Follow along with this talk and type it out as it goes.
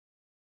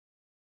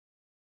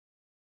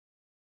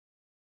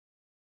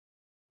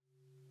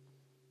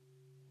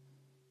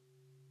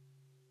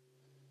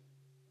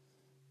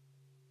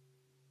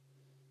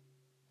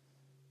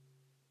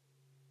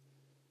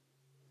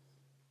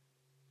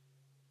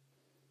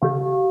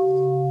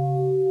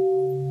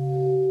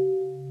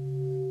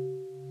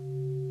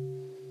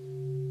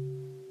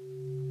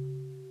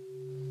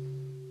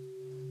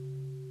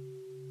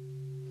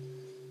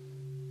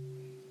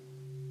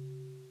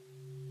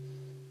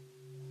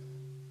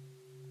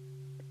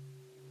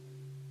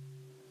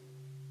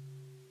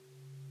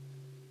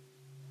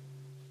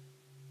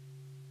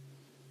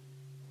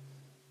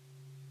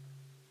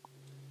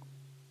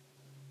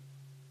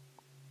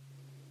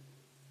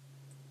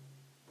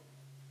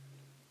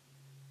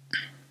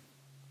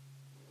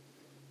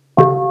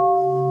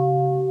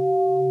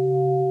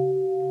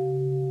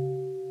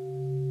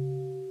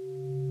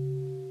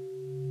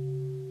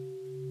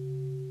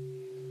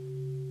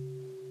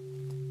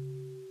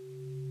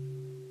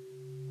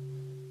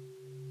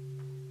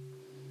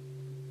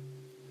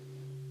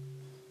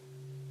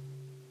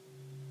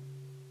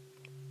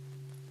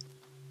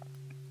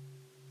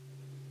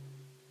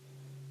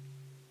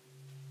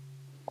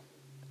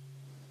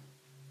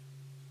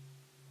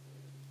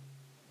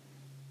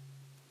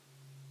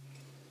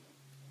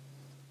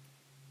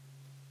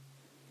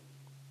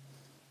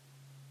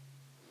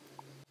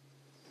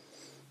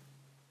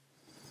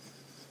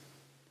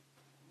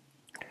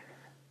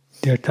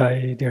Dear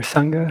Thai, dear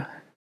Sangha,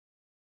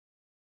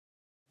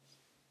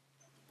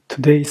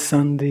 today is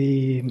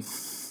Sunday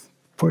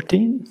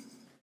 14th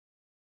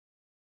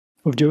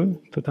of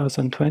June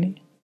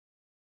 2020.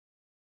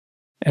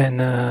 And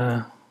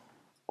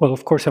well,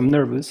 of course, I'm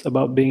nervous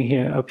about being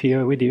here up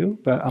here with you,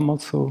 but I'm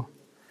also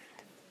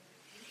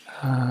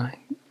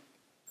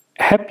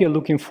happy and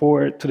looking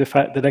forward to the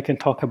fact that I can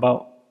talk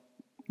about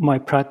my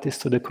practice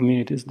to the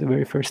community. It's the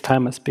very first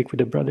time I speak with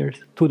the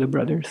brothers, to the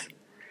brothers.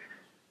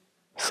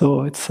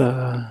 So it's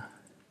a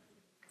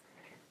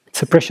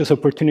precious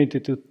opportunity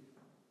to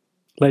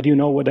let you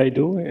know what I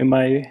do in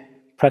my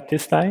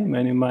practice time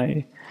and in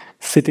my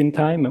sitting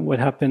time and what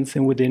happens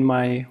within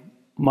my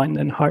mind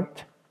and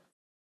heart.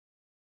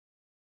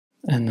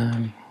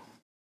 And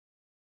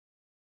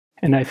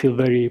I feel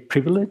very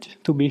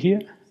privileged to be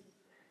here.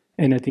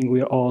 And I think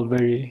we are all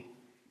very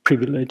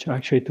privileged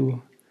actually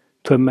to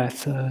have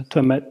met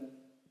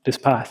this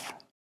path.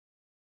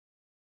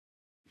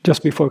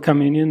 Just before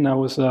coming in, I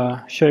was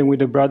sharing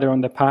with a brother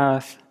on the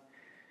path,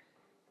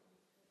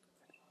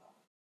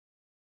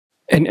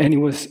 and we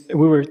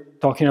were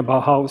talking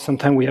about how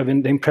sometimes we have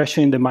the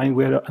impression in the mind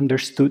we have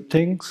understood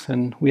things,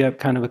 and we have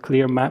kind of a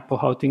clear map of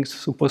how things are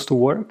supposed to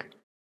work.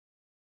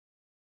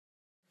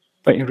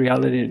 But in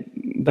reality,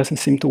 it doesn't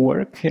seem to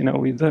work.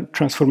 The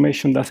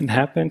transformation doesn't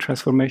happen.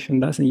 Transformation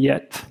doesn't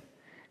yet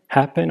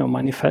happen or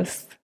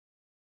manifest.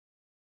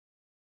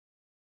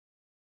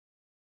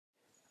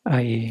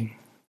 I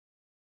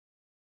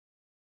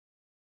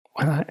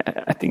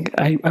think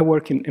I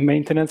work in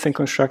maintenance and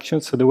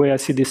construction, so the way I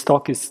see this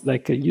talk is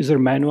like a user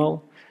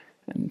manual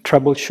and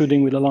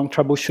troubleshooting with a long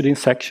troubleshooting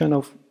section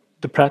of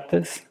the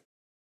practice.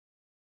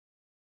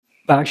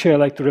 But actually, I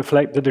like to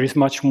reflect that there is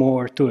much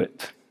more to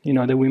it.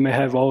 That we may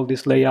have all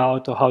this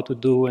layout of how to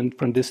do, and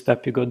from this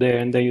step you go there,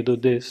 and then you do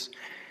this.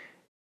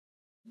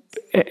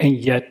 And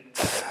yet,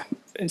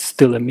 it's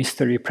still a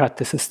mystery.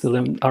 Practice is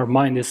still, our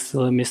mind is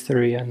still a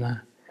mystery,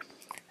 and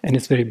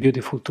it's very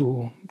beautiful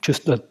to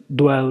just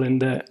dwell in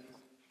the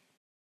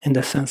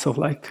sense of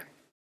like,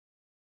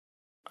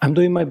 I'm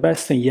doing my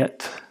best, and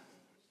yet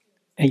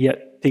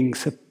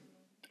things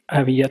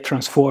haven't yet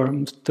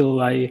transformed. Still,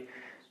 I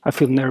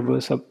feel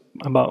nervous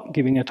about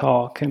giving a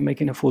talk and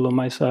making a fool of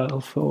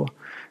myself, or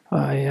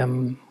I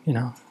am,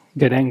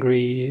 get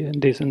angry and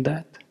this and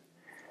that.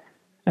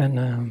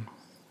 And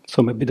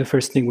so maybe the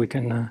first thing we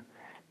can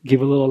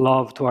give a little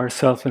love to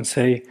ourselves and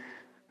say,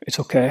 it's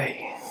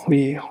okay.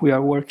 We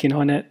are working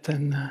on it,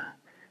 and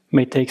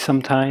may take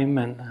some time,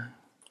 and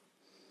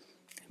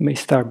may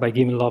start by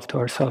giving love to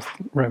ourselves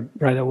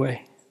right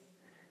away.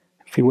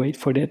 If we wait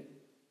for it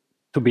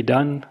to be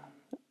done,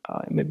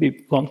 it may be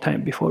a long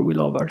time before we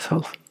love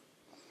ourselves.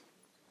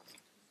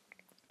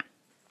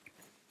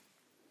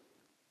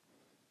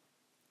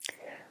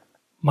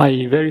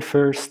 My very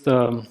first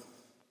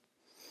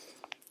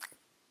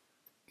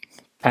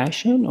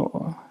passion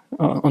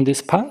on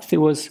this path, it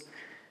was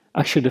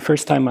actually the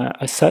first time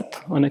I sat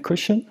on a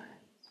cushion.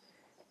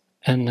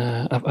 And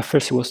at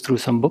first it was through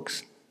some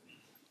books.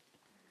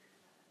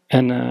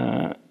 And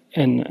the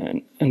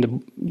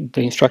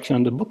instruction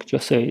on the book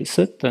just say,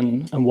 sit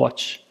and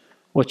watch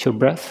your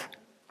breath.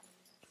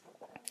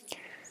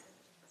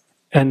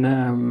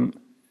 And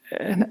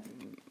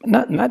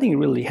nothing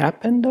really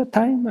happened that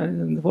time.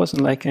 It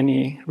wasn't like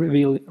any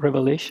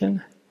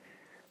revelation.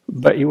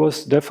 But it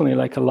was definitely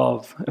like a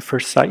love at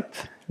first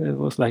sight. It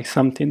was like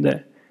something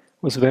that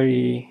was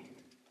very...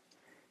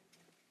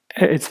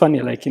 It's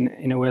funny, like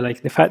in a way,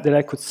 like the fact that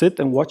I could sit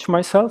and watch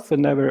myself, it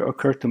never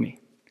occurred to me.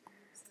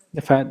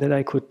 The fact that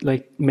I could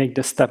like make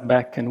the step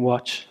back and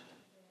watch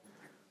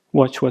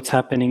what's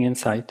happening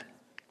inside.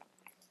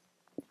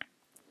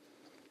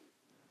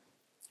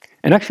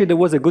 And actually there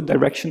was a good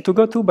direction to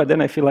go to, but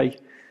then I feel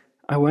like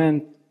I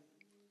went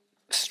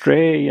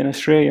astray and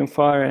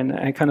far, and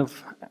I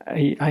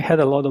had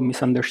a lot of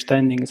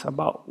misunderstandings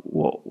about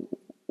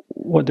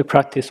what the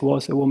practice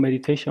was and what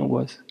meditation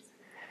was.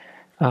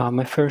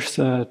 My first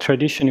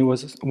tradition, it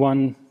was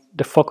one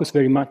that focused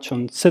very much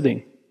on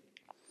sitting.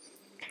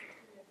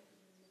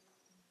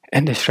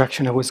 And the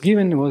instruction I was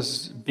given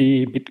was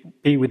be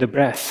with the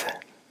breath.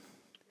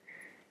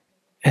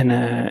 And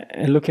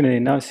looking at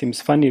it now, it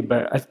seems funny,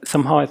 but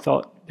somehow I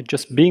thought that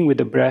just being with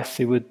the breath,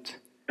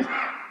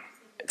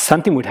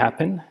 something would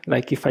happen.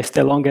 Like if I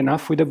stay long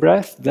enough with the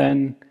breath,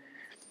 then,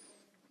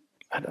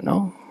 I don't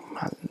know,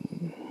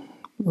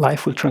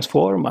 life will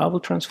transform, I will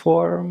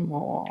transform,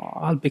 or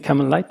I'll become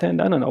enlightened.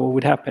 I don't know what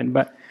would happen,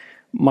 but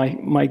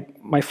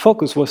my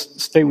focus was to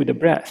stay with the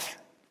breath,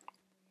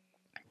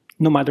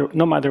 no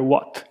matter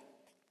what.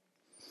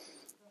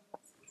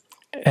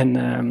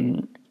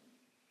 And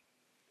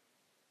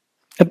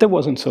that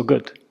wasn't so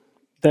good.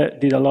 That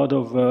did a lot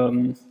of...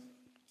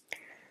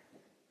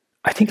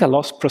 I think I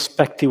lost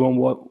perspective on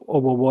what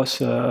was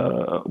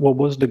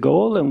the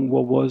goal and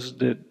what was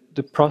the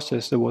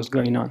process that was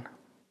going on.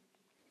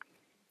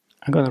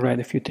 I'm going to write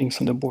a few things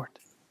on the board.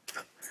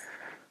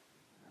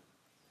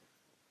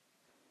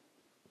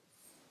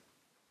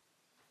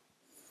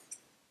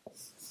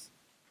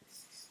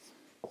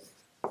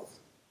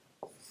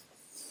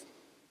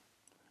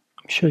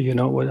 sure you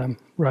know what I'm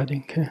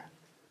writing here.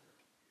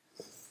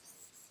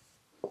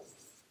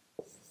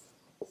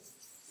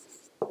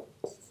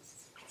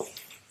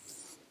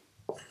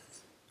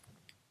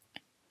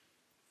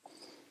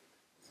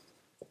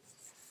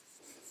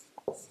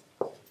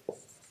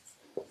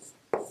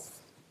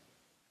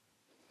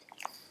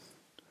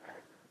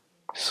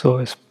 So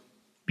as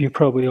you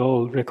probably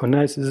all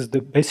recognize, this is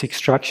the basic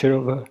structure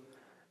of a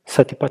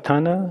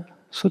Sattipatthana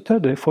Sutra,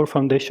 the four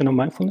foundations of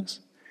mindfulness.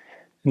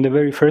 And the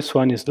very first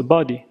one is the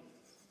body.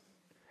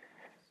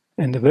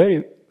 And the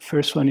very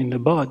first one in the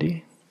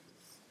body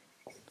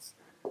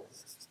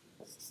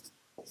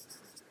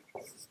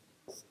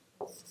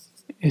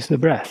is the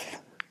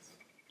breath.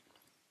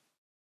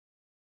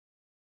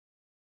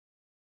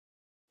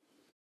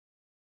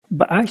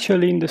 But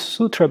actually in the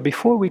sutra,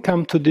 before we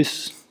come to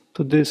this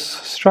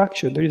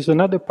structure, there is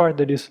another part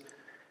that is,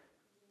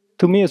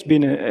 to me, has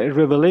been a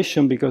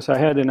revelation because I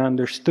hadn't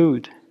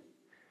understood.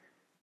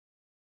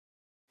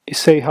 You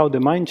say how the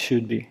mind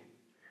should be.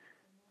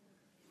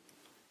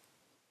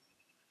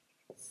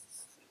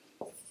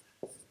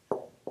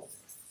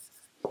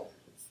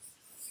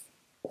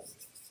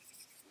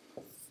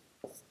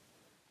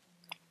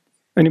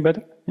 Any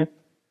better? Yeah.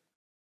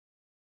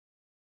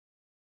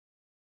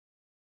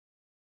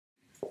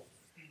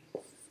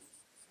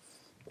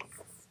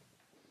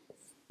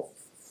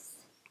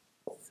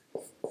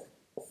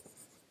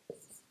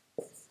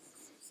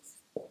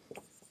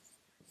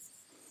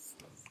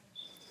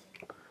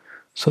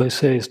 So it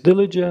says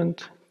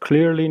diligent,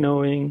 clearly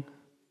knowing,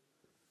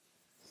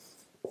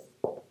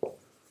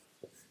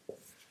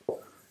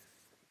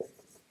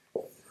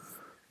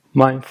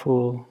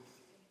 mindful,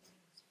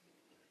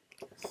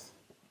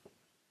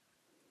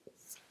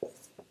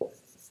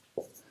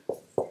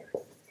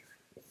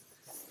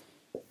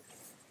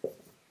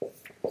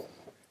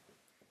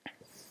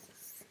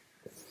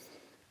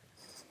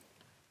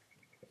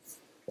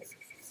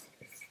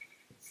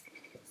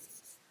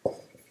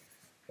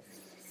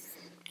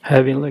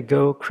 having let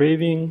go,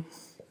 craving,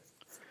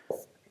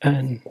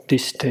 and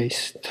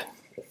distaste.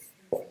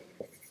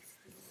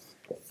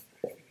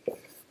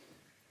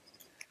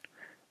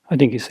 I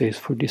think it says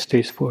for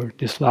distaste for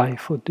this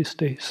life, or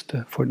distaste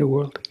for the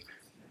world.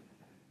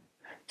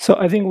 So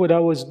I think what I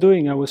was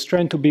doing, I was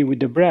trying to be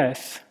with the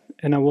breath,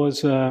 and I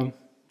was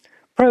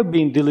probably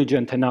being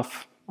diligent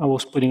enough. I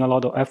was putting a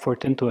lot of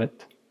effort into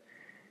it.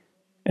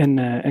 And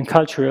in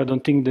culture, I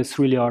don't think that's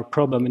really our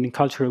problem. And in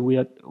culture, we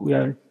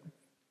are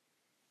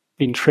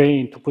being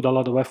trained to put a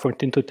lot of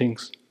effort into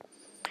things.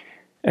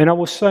 And I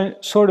was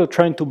sort of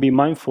trying to be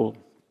mindful.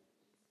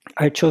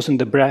 I had chosen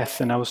the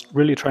breath, and I was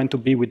really trying to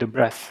be with the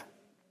breath.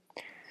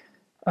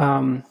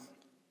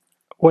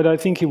 What I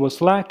think it was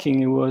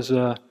lacking, it was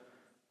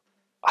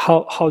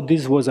how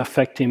this was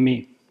affecting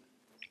me.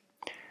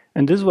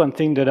 And this is one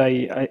thing that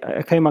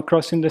I came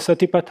across in the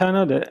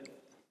Sattipatthana, that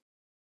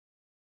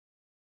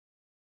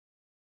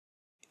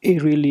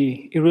it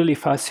really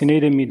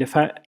fascinated me. The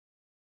fact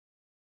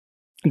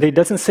that it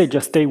doesn't say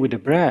just stay with the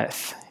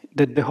breath,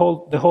 that the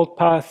whole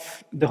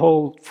path, the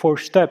whole 4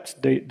 steps,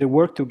 they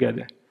work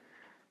together.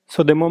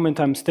 So the moment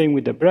I'm staying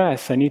with the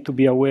breath, I need to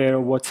be aware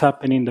of what's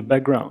happening in the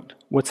background,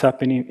 what's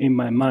happening in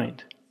my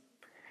mind.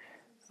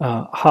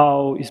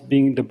 How is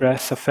the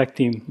breath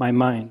affecting my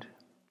mind?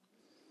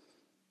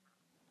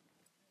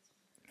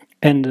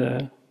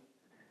 And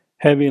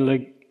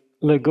having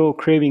let go,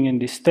 craving, and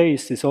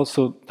distaste is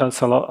also tells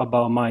a lot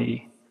about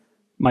my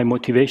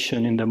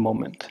motivation in the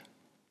moment.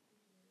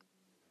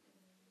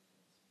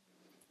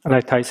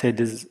 Like I said,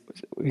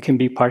 we can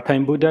be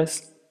part-time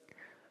Buddhas.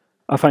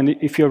 I find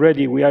if you're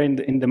ready, we are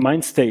in the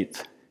mind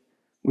state,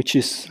 which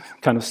is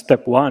kind of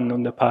step 1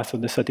 on the path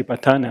of the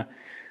Sattipatthana.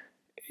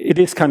 It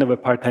is kind of a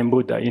part-time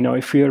Buddha. You know,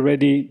 if we are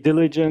ready,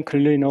 diligent,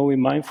 clearly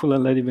knowing, mindful,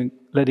 and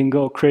letting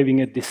go,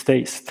 craving, and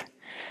distaste,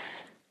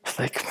 it's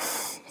like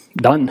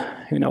done.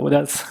 You know, what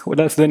else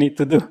do I need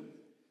to do?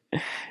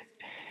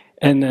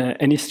 And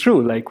it's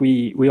true. Like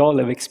we all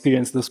have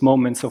experienced those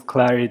moments of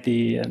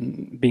clarity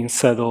and being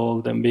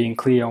settled and being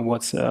clear on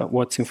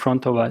what's in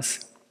front of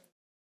us.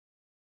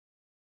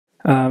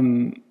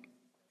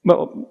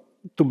 Well,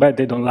 too bad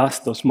they don't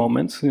last, those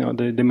moments. You know,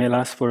 they may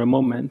last for a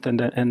moment and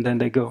then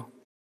they go.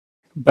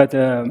 But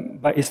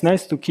it's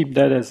nice to keep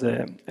that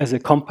as a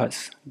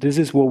compass. This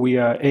is what we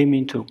are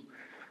aiming to.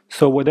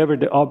 So whatever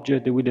the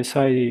object that we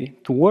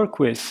decide to work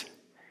with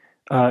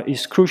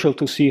is crucial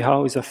to see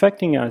how it's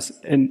affecting us,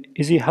 and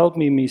is it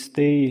helping me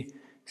stay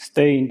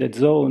in that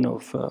zone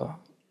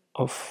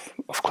of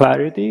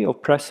clarity,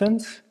 of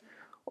presence,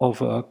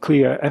 of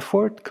clear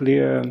effort,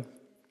 clear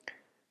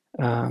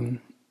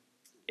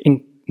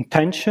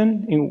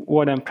intention in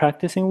what I'm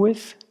practicing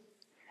with,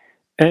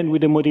 and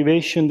with a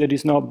motivation that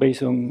is not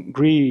based on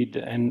greed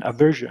and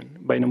aversion,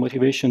 but in a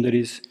motivation that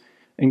is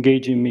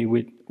engaging me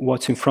with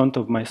what's in front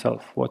of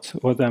myself, what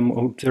I'm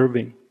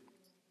observing.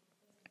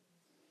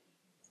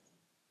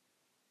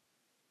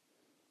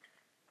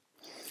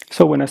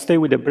 So when I stay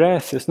with the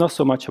breath, it's not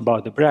so much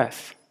about the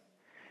breath.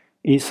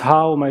 It's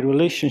how my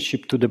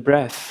relationship to the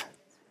breath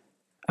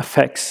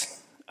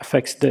affects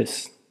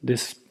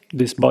this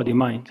this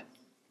body-mind.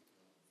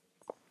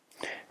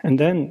 And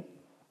then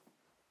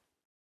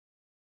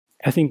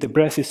I think the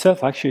breath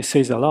itself actually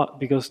says a lot,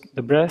 because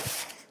the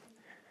breath,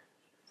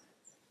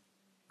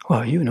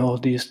 well, you know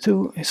these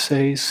two. It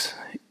says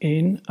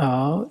in,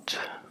 out,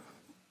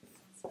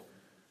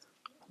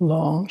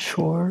 long,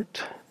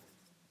 short.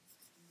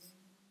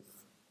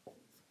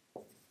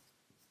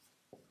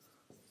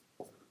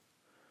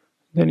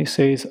 Then it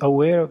says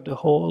aware of the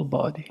whole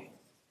body.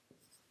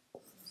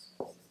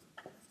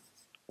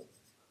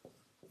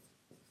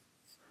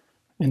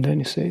 And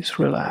then it says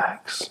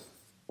relax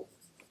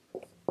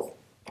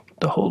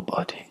the whole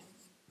body.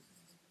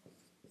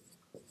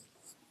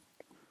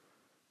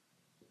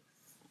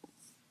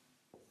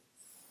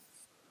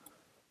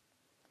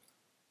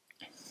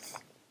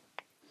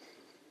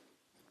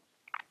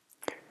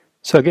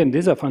 So again,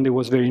 this I found it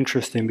was very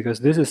interesting,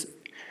 because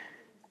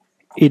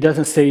it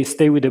doesn't say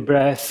stay with the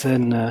breath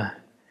and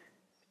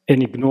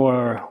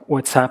ignore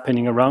what's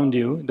happening around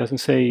you. It doesn't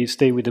say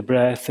stay with the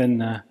breath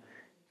and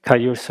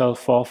cut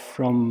yourself off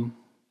from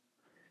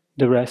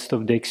the rest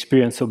of the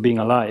experience of being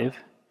alive.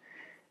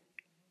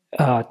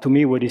 To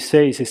me, what it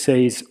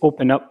says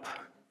open up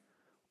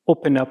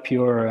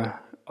your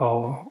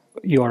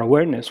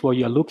awareness, what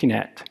you're looking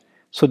at,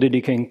 so that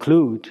it can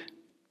include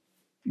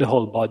the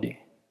whole body.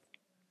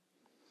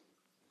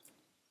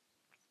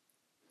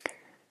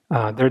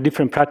 There are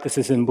different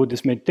practices in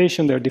Buddhist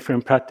meditation. There are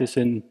different practices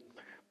in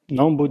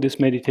non-Buddhist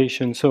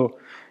meditation. So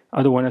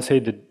I don't want to say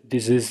that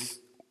this is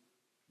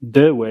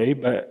the way,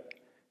 but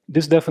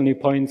this definitely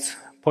points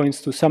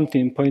to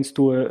something. Points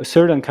to a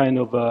certain kind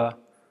of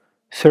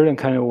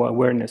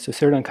awareness, a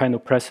certain kind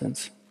of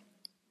presence,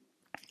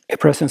 a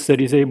presence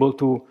that is able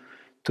to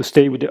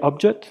stay with the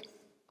object.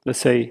 Let's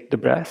say the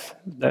breath.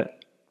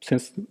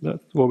 Since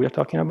that's what we are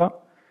talking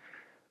about.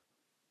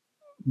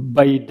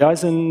 But it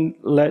doesn't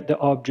let the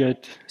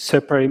object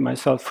separate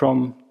myself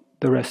from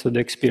the rest of the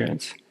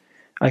experience.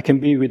 I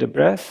can be with the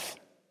breath,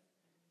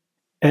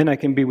 and I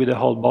can be with the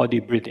whole body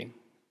breathing.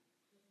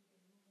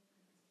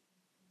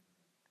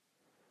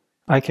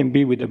 I can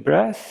be with the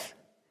breath,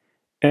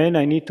 and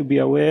I need to be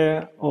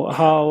aware of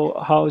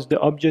how is the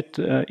object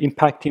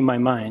impacting my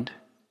mind.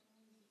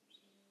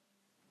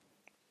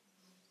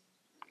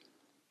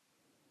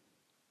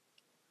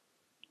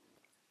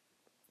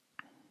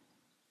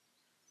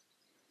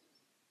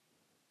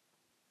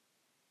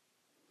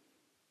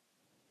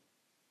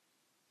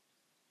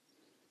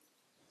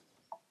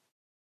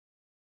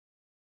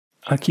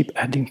 I keep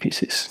adding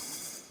pieces.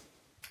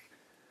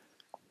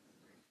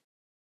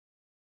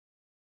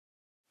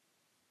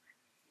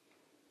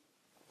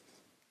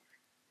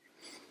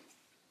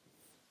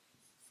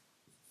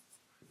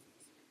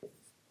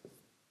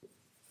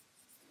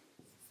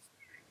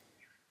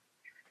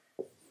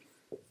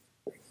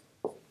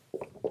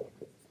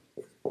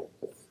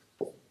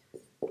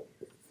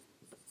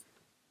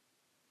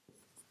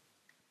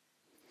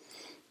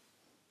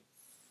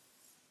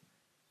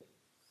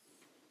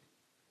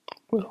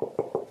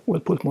 We'll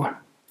put more.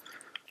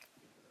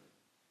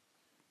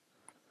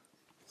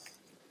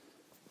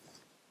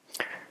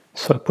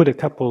 So I put a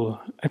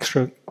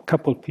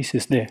couple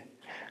pieces there.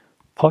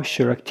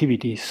 Posture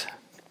activities.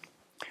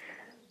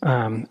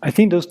 I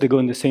think they go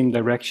in the same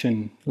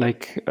direction.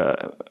 Like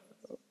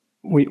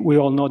we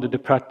all know that the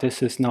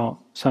practice is not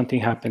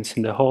something happens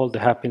in the hall. The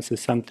happens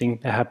is something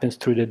that happens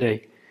through the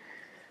day.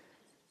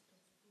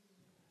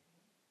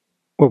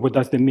 Well, what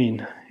does that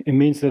mean? It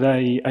means that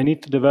I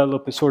need to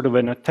develop a sort of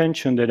an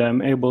attention that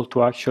I'm able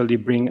to actually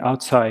bring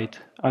outside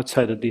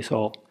of this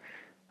all.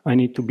 I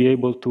need to be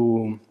able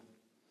to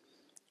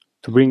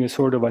bring a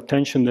sort of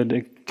attention that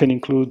it can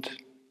include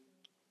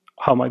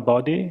how my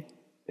body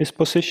is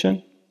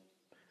positioned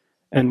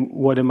and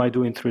what am I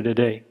doing through the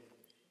day.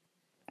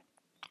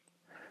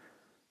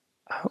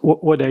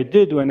 What I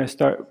did when I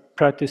started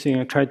practicing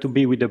and tried to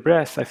be with the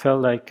breath, I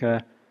felt like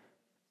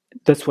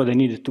that's what I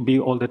needed to be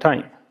all the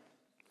time.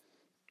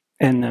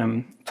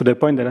 And to the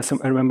point that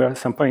I remember at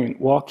some point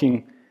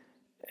walking,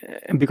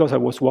 and because I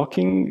was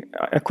walking,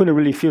 I couldn't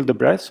really feel the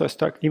breath, so I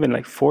started even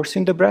like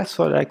forcing the breath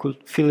so that I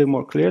could feel it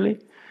more clearly.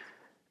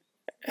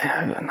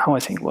 And now I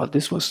think, well,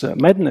 this was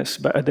madness,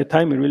 but at the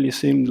time it really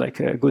seemed like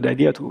a good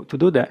idea to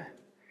do that.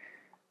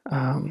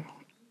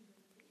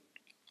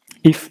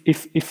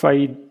 If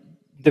I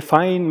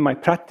define my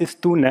practice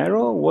too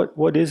narrow,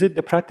 what is it?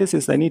 The practice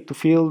is I need to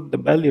feel the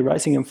belly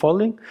rising and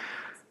falling.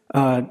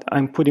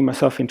 I'm putting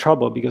myself in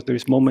trouble, because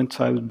there's moments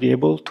I will be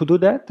able to do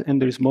that,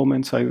 and there's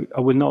moments I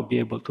will not be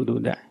able to do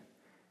that.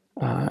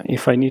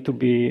 If I need to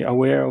be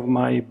aware of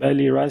my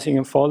belly rising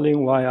and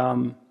falling while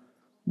I'm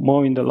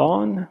mowing the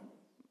lawn,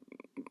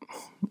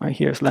 I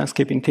hear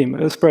landscaping team.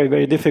 It's probably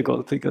very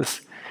difficult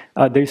because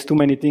there's too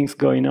many things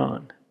going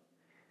on.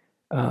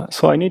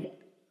 So I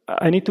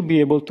need to be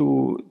able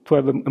to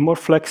have a more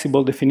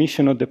flexible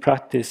definition of the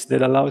practice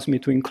that allows me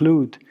to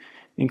include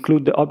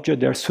the objects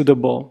that are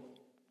suitable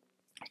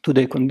to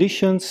the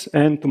conditions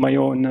and to my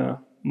own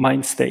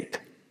mind state.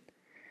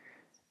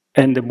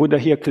 And the Buddha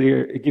here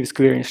gives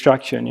clear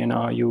instruction.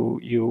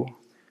 You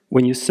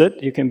When you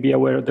sit, you can be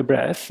aware of the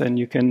breath, and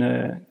you can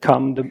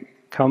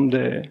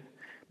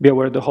be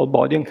aware of the whole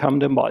body and calm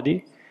the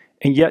body.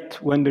 And yet,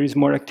 when there is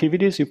more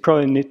activities, you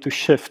probably need to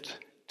shift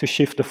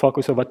the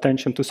focus of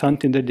attention to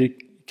something that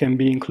it can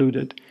be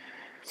included.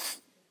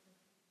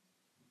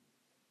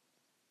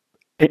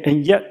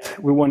 And yet,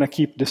 we want to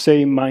keep the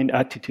same mind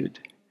attitude.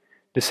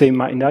 The same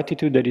mind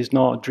attitude that is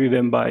not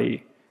driven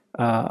by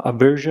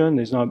aversion,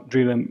 is not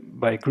driven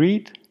by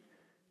greed,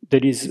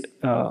 that is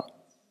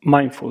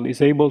mindful,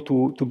 is able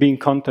to be in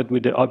contact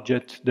with the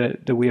object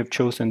that we have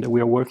chosen, that we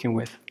are working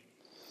with.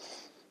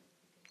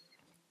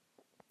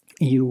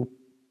 You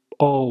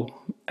all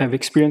have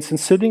experience in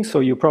sitting,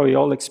 so you probably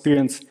all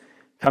experience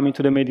coming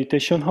to the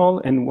meditation hall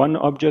and one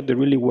object that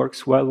really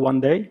works well one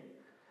day.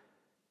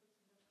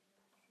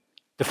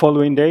 The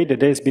following day, the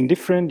day has been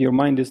different, your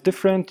mind is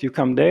different, you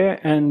come there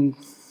and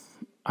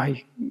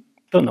I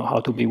don't know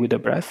how to be with the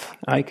breath.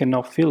 I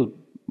cannot feel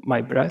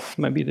my breath.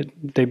 Maybe the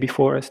day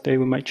before I stay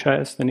with my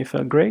chest and it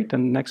felt great,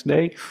 and the next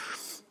day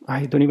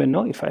I don't even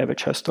know if I have a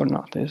chest or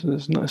not.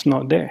 It's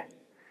not there.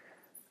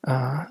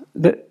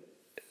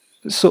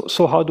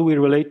 So how do we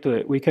relate to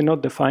it? We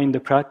cannot define the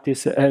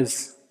practice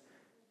as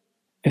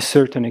a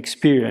certain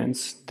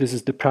experience. This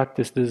is the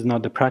practice, this is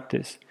not the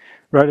practice.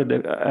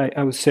 Rather,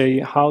 I would say,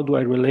 how do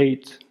I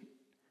relate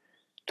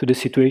to the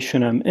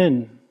situation I'm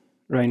in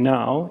right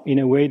now in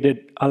a way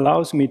that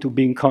allows me to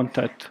be in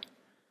contact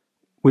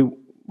with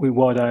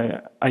what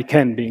I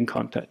can be in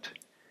contact.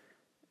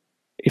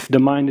 If the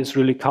mind is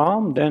really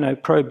calm, then I'll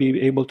probably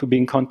be able to be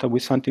in contact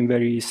with something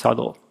very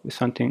subtle, with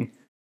something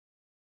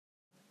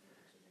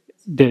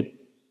that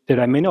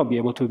I may not be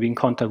able to be in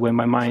contact when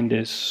my mind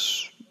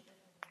is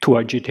too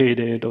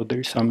agitated or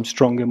there's some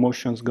strong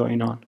emotions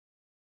going on.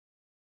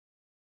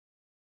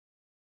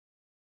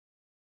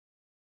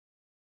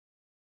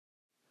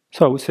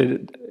 So I would say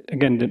that,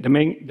 again, the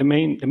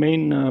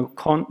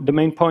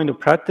main point of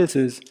practice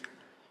is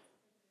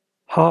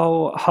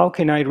how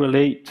can I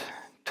relate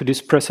to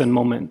this present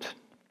moment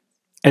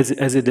as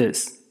it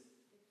is,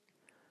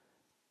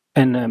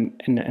 and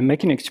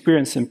making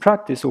experience and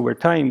practice over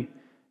time.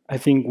 I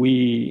think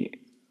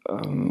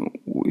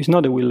it's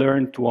not that we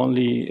learn to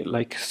only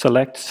like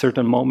select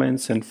certain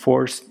moments and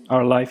force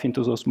our life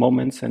into those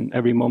moments, and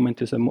every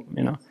moment is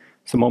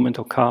it's a moment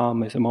of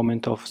calm, it's a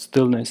moment of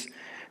stillness.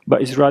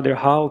 But it's rather,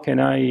 how can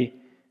I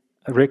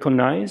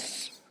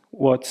recognize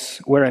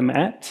where I'm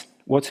at,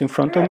 what's in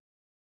front of me,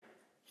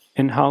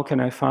 and how can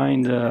I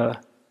find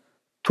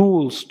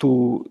tools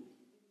to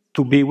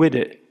be with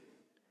it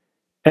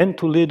and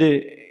to lead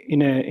it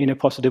in a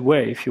positive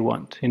way, if you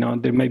want.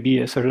 There may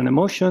be certain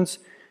emotions.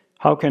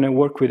 How can I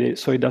work with it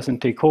so it doesn't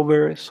take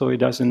over, so it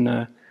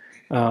doesn't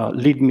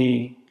lead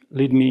me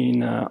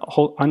in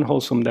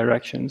unwholesome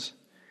directions?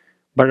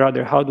 But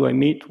rather, how do I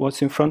meet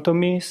what's in front of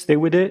me, stay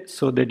with it,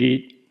 so that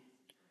it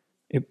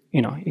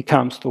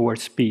comes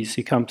towards peace,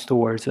 it comes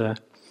towards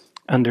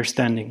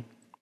understanding.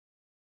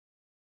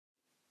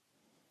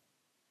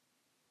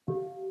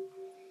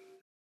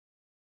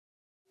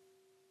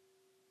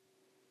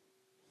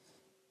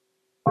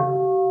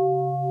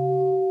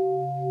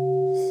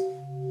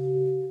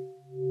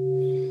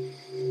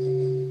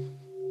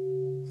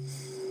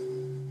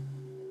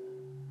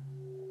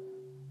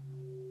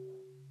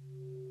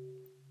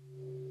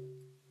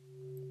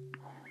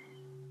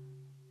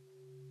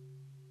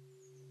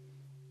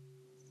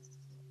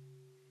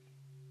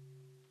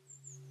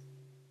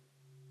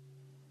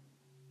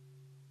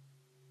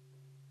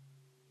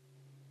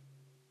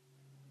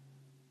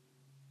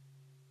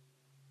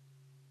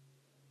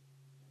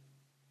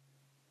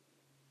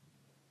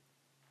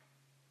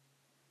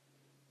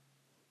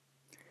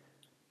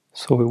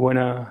 So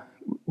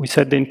we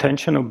set the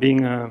intention of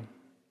being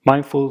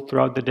mindful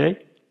throughout the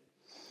day.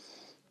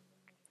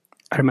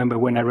 I remember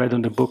when I read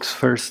on the books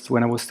first,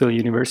 when I was still at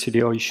university,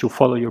 you should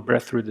follow your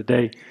breath through the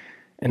day.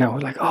 And I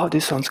was like, oh,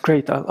 this sounds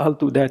great, I'll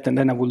do that. And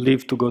then I would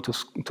leave to go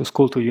to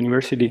school, to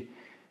university.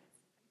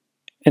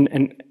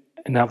 And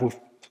I would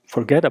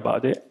forget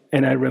about it.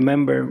 And I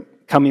remember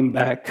coming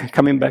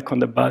back on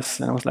the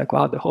bus, and I was like,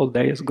 wow, the whole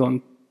day has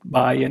gone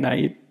by,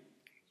 and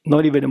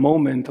not even a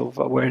moment of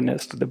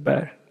awareness to the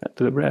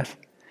breath.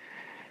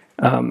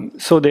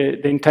 So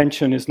the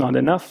intention is not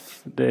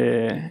enough.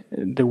 The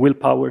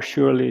willpower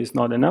surely is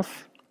not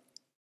enough.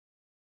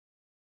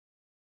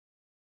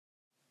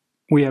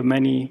 We have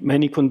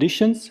many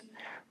conditions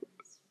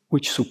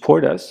which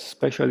support us,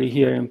 especially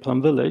here in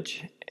Plum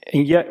Village,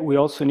 and yet we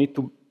also need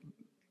to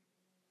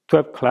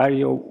have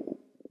clarity of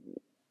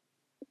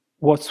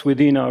what's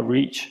within our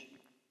reach.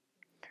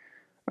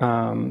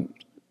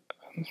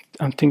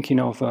 I'm thinking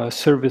of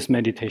service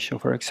meditation,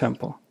 for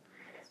example.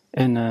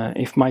 And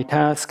if my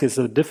task is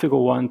a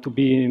difficult one, to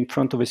be in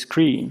front of a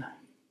screen,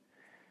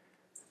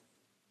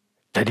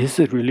 that is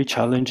a really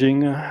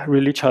challenging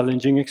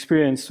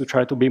experience, to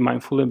try to be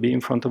mindful and be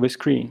in front of a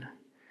screen.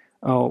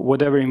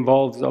 Whatever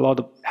involves a lot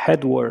of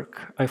head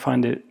work, I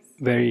find it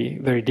very,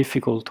 very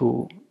difficult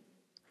to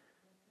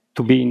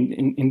be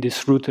in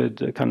this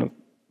rooted kind of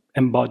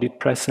embodied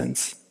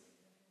presence.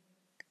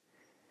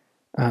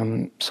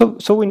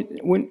 So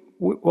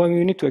well,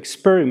 we need to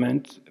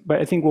experiment,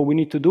 but I think what we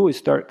need to do is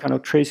start kind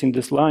of tracing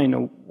this line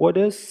of what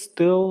is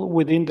still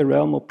within the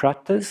realm of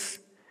practice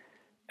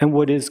and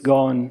what is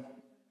gone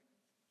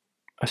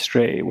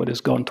astray, what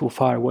has gone too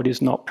far, what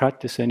is not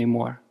practice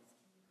anymore.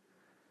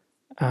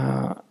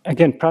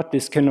 Again,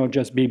 practice cannot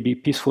just be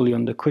peacefully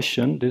on the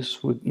cushion.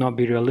 This would not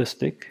be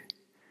realistic.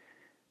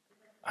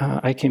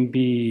 I can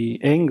be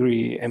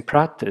angry and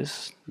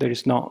practice. There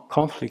is no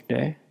conflict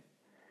there,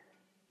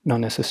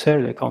 not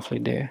necessarily a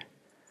conflict there.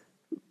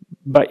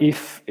 But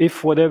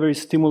if whatever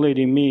is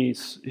stimulating me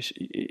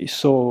is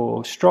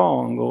so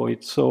strong or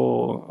it's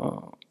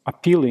so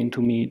appealing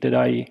to me that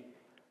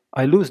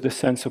I lose the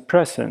sense of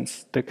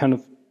presence, the kind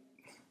of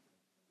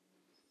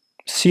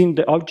seeing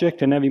the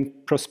object and having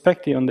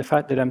perspective on the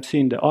fact that I'm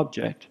seeing the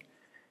object,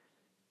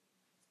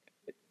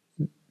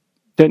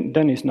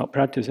 then it's not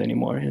practice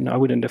anymore, and I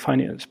wouldn't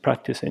define it as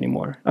practice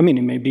anymore. I mean,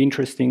 it may be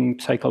interesting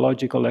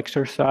psychological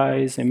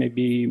exercise, and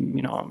maybe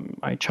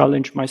I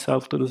challenge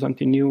myself to do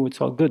something new. It's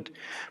all good,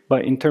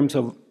 but in terms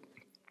of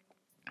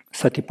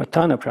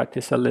Sattipatthana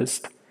practice, at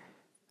least,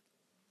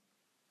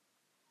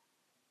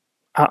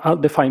 I'll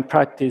define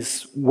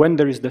practice when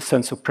there is the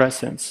sense of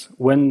presence,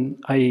 when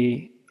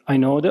I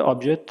know the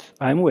object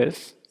I'm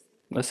with,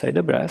 let's say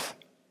the breath,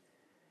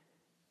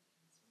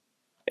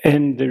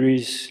 and there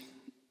is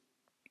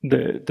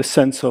the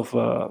sense of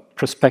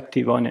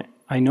perspective on it.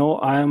 I know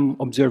I am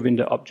observing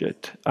the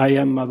object. I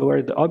am aware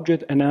of the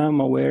object, and I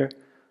am aware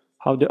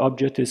how the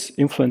object is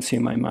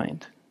influencing my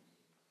mind.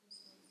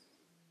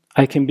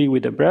 I can be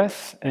with the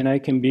breath, and I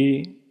can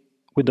be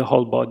with the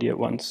whole body at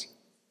once.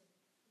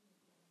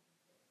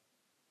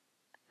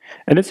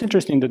 And it's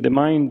interesting that the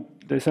mind,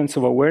 the sense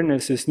of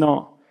awareness, is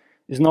not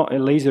a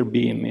laser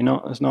beam.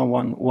 It's not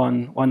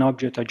one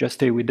object. I just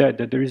stay with that.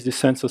 That there is this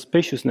sense of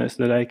spaciousness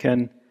that I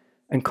can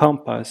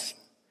encompass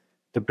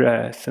the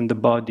breath and the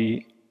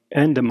body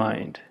and the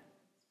mind.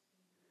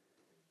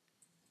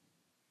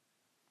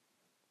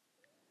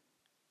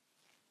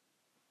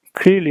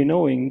 Clearly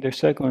knowing the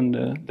second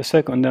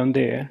down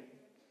there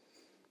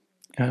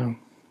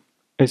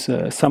is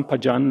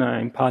sampajana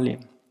in Pali,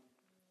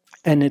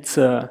 and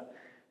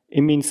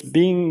it means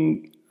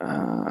being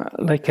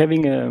like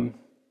having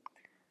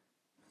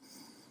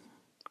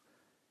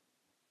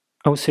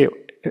I would say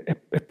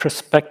a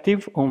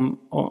perspective on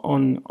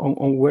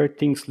where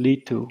things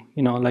lead to,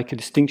 like a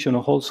distinction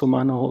of wholesome,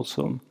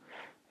 unwholesome,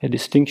 a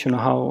distinction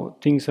of how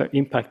things are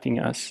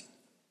impacting us,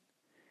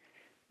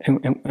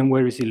 and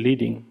where is it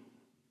leading.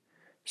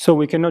 So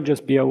we cannot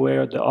just be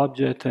aware of the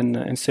object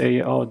and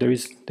say, oh, there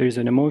is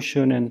an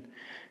emotion,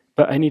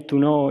 but I need to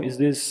know,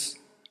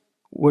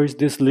 where is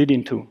this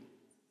leading to?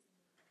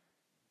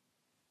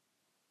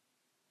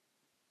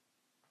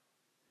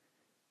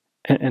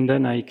 And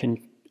then I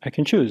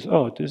can choose,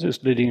 oh, this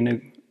is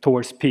leading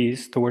towards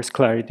peace, towards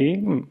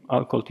clarity,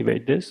 I'll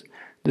cultivate this.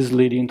 This is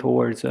leading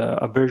towards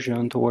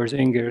aversion, towards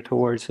anger,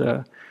 towards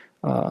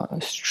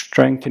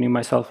strengthening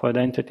my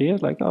self-identity.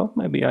 It's like, oh,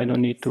 maybe I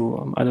don't need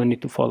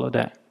to follow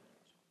that.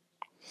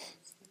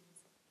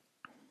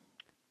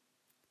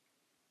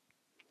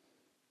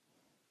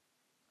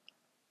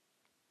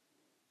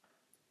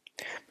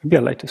 Maybe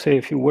I'd like to say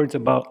a few words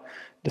about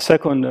the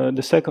second of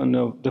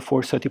the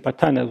four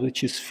Satipatthanas,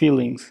 which is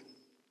feelings.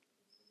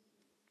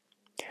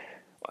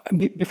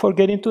 Before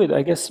getting to it,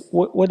 I guess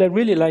what I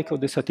really like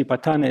of the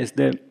Satipatthana is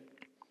that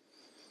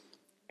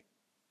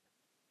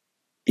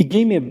it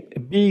gave me a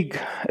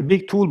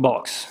big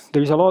toolbox.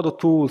 There's a lot of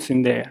tools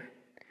in there.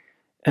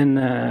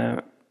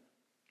 And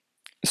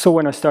so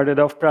when I started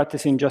off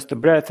practicing just the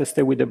breath, I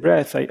stay with the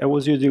breath, I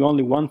was using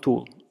only one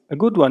tool. A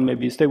good one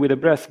maybe, stay with the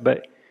breath,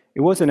 but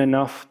it wasn't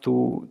enough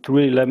to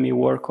really let me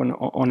work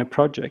on a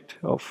project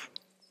of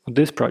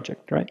this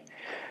project, right?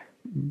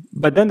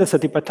 But then the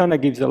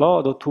Satipatthana gives a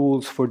lot of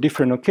tools for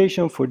different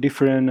occasions, for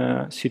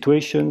different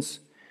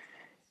situations,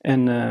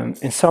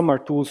 and some are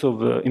tools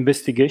of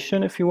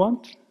investigation, if you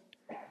want,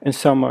 and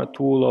some are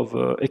tools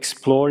of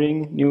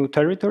exploring new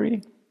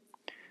territory,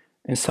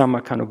 and some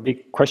are kind of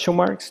big question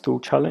marks to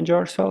challenge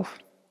ourselves.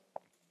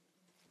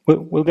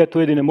 We'll get to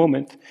it in a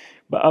moment,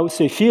 but I would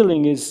say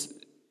feeling is,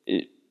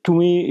 to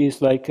me,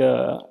 is like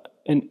an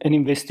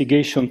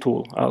investigation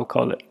tool, I'll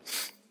call it.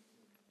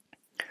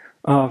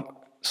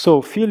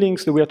 So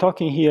feelings that we are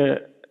talking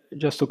here,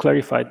 just to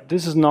clarify,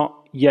 this is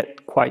not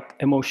yet quite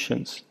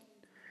emotions.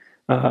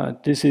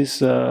 This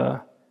is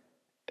a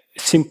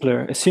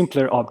simpler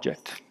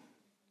object.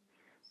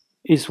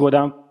 Is what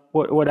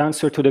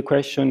answer to the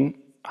question,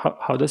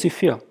 how does it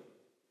feel?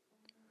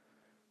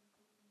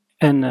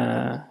 And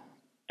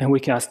we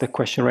can ask the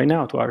question right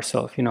now to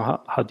ourselves,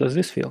 how does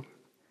this feel?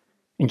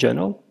 In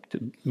general,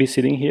 to be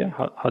sitting here,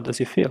 how does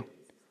it feel?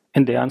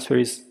 And the answer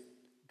is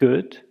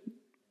good,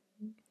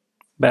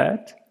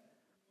 bad,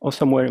 or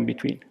somewhere in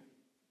between.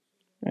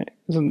 Right?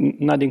 There's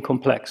nothing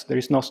complex. There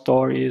is no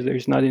stories. There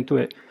is nothing to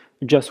it.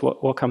 Just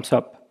what comes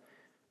up,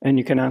 and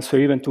you can answer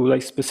even to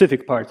like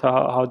specific parts.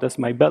 How does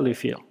my belly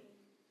feel?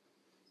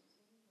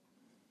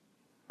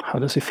 How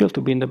does it feel to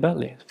be in the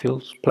belly? It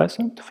feels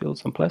pleasant.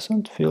 Feels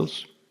unpleasant.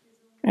 Feels.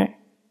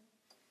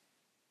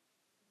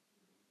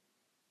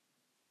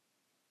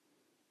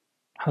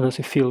 How does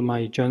it feel,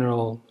 my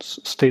general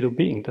state of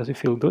being? Does it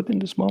feel good in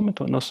this moment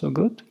or not so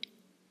good?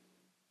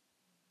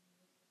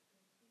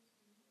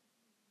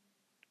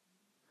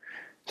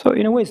 So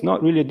in a way, it's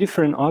not really a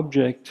different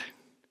object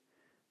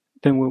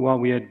than what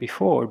we had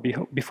before.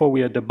 Before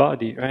we had the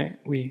body, right?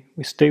 We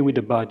stay with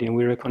the body and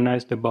we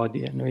recognize the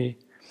body and we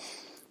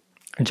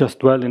just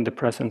dwell in the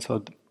presence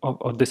of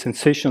the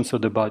sensations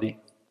of the body.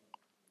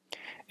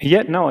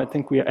 Yet now I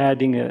think we are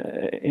adding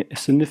a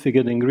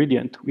significant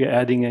ingredient. We are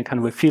adding a kind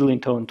of a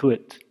feeling tone to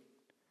it,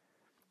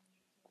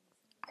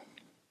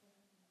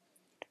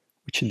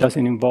 which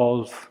doesn't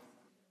involve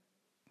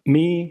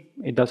me,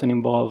 it doesn't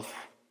involve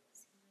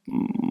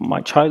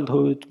my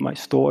childhood, my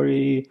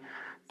story,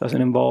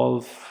 doesn't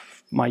involve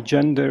my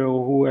gender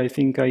or who I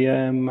think I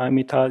am, I'm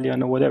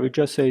Italian or whatever. It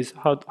just says,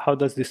 how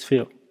does this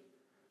feel?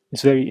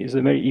 It's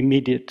a very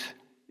immediate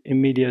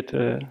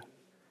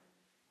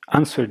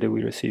answer that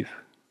we receive.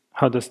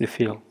 How does it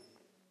feel?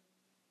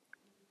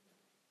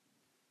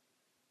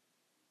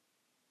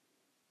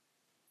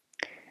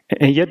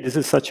 And yet this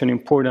is such an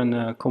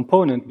important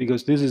component,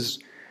 because this is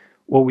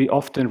what we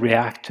often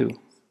react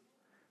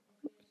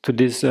to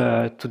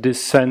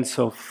this sense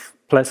of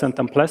pleasant,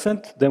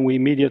 unpleasant. Then we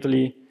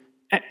immediately,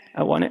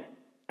 I want it,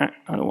 I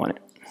don't want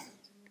it.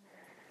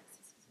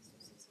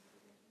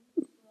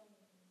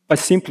 But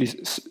simply,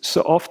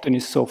 so often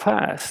it's so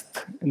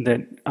fast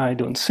that I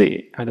don't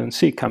see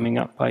it coming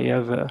up.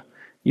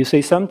 You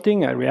say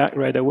something, I react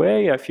right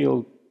away, I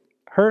feel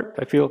hurt,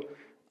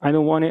 I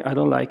don't want it, I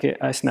don't like it,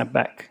 I snap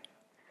back.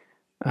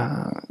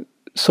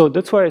 So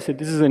that's why I said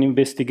this is an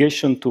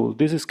investigation tool.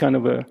 This is kind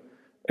of a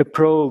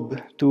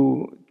probe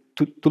to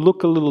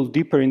look a little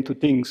deeper into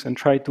things and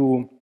try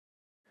to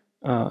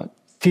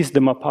tease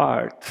them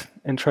apart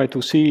and try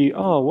to see,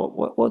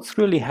 what's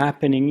really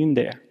happening in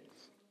there?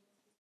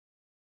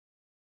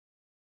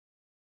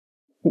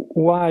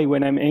 Why,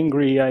 when I'm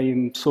angry,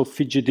 I'm so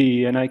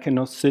fidgety and I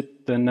cannot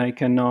sit and I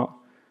cannot...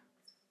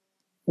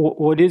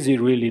 What is it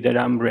really that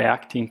I'm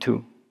reacting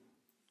to?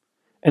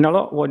 And a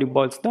lot what it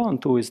boils down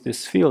to is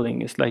this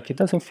feeling. It's like it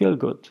doesn't feel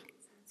good.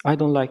 I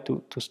don't like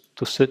to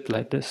sit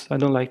like this. I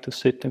don't like to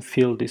sit and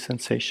feel this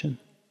sensation.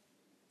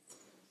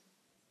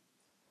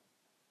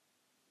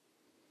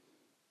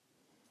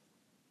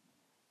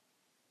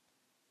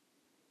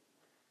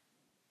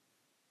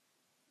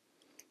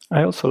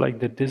 I also like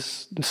that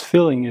this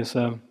feeling is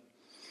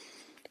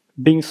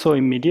being so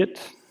immediate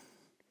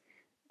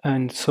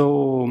and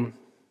so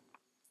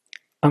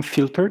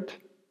unfiltered.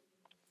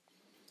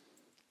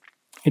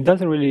 It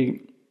doesn't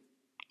really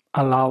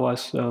allow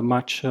us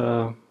much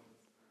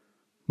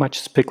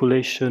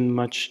speculation,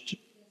 much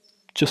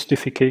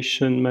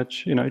justification,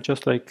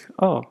 just like,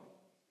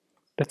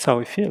 that's how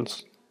it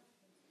feels.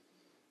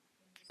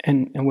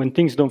 And when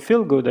things don't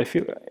feel good, I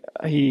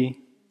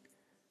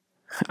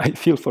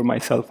feel for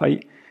myself.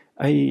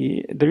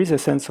 There is a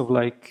sense of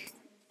like,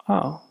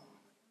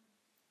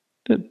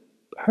 that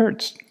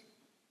hurts.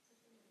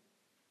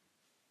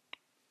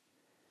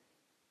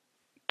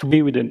 To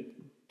be with a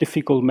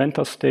difficult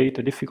mental state,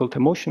 a difficult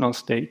emotional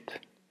state,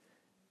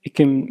 it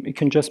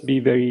can just be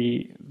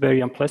very,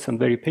 very unpleasant,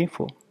 very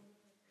painful.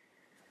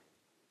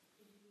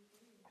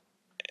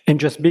 And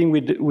just being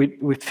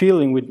with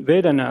feeling, with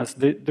Vedanas,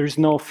 there's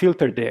no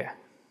filter there.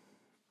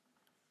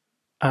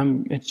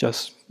 It's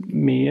just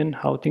me and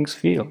how things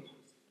feel.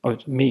 Or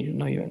me,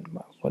 not even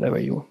whatever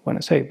you want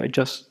to say, but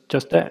just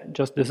that,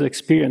 just this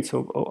experience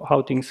of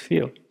how things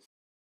feel.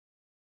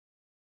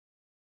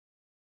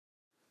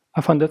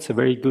 I found that's a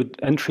very good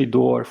entry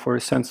door for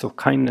a sense of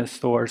kindness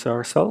towards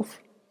ourselves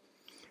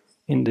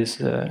in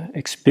this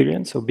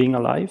experience of being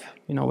alive.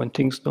 When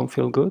things don't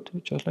feel good,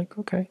 it's just like,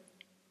 okay,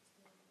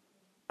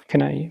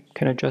 can I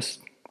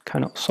just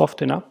kind of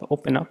soften up,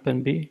 open up,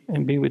 and be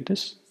with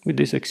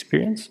this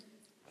experience?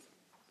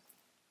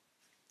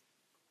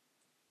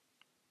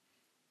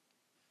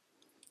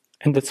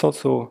 And that's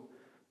also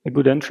a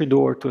good entry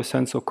door to a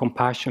sense of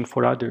compassion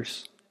for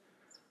others.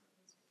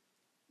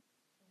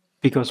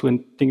 Because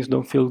when things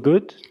don't feel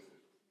good,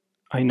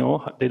 I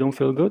know they don't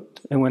feel good.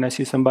 And when I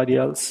see somebody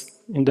else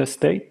in that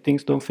state,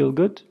 things don't feel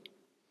good,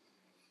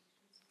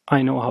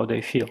 I know how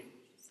they feel.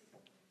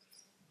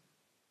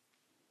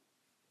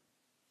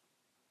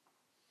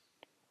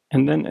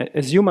 And then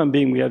as human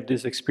beings, we have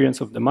this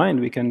experience of the mind.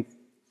 We can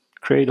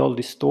create all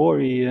this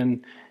story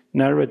and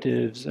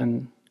narratives,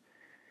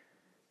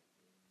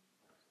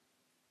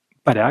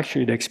 but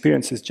actually the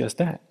experience is just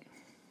that.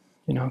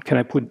 Can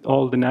I put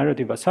all the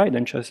narrative aside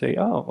and just say,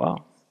 oh,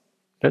 wow,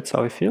 that's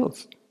how it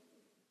feels.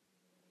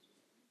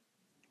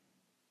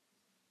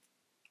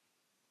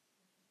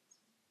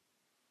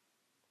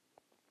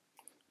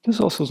 This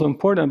is also so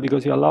important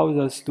because it allows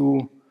us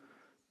to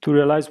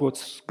realize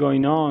what's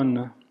going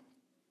on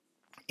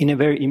in a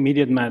very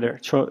immediate manner,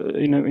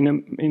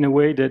 in a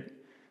way that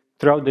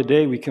throughout the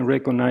day we can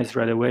recognize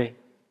right away.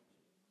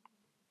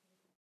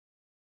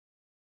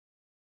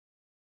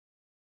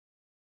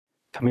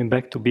 Coming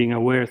back to being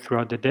aware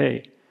throughout the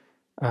day,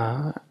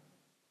 as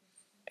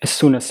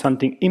soon as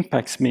something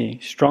impacts me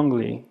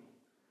strongly,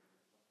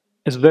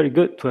 it's very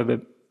good to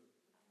have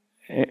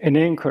an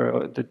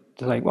anchor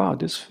that's like, wow,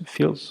 this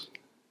feels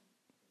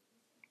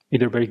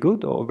either very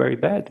good or very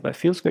bad, but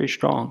feels very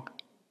strong.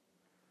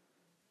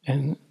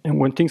 And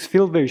when things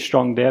feel very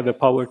strong, they have a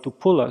power to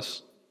pull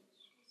us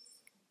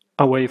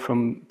away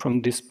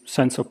from this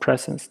sense of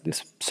presence,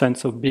 this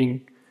sense of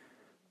being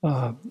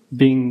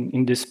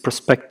in this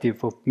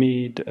perspective of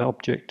me, the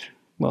object.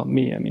 Well,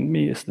 me, I mean,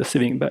 me is the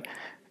sitting, but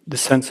the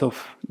sense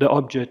of the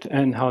object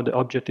and how the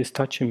object is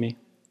touching me.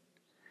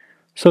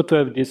 So to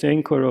have this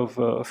anchor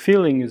of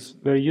feeling is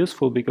very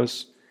useful,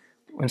 because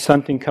when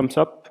something comes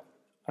up,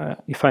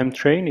 if I'm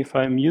trained, if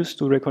I'm used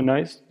to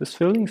recognize these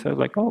feelings, I'm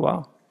like, oh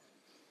wow,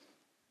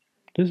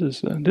 this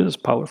is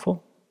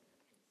powerful.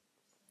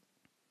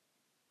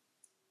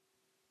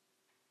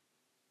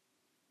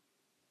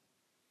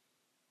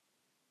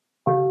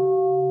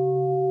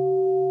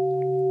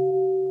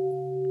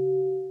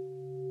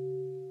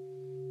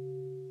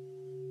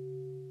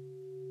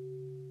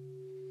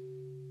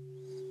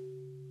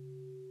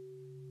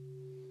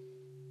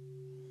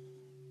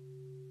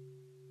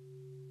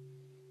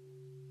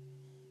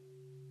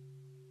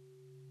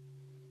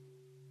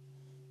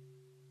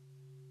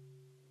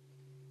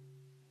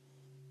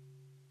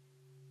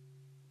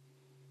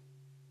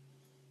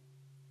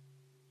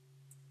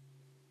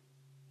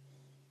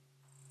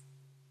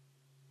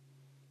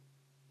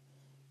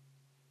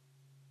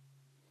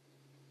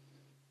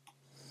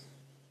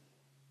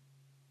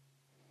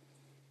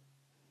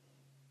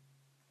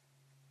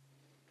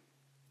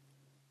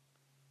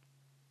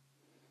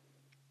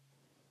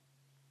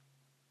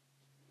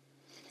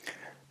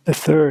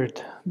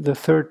 The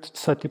third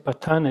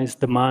Sattipatthana is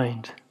the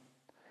mind.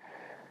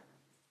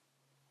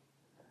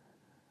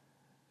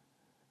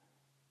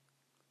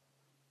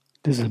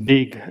 This is a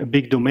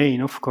big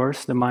domain, of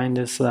course. The mind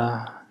is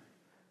a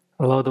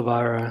lot of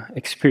our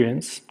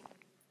experience.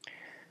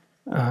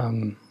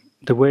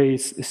 The way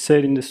it's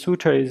said in the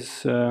sutra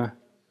is,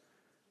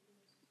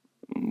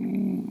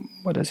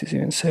 what does he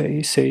even say?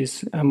 He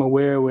says, I'm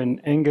aware when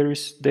anger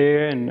is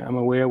there, and I'm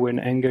aware when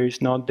anger is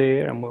not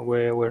there. I'm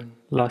aware when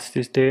lust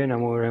is there, and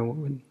I'm aware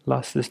when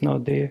lust is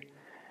not there.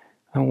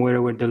 I'm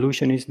aware when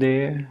delusion is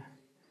there.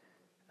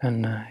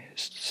 And it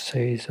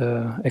says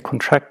a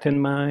contracted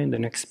mind,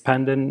 an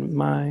expanded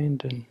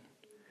mind.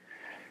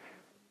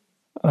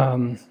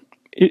 And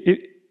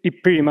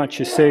it pretty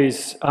much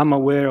says, I'm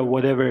aware of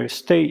whatever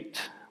state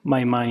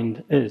my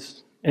mind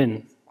is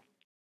in.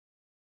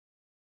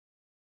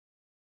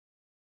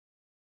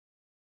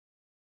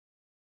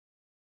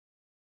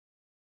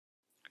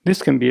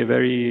 This can be a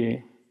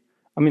very,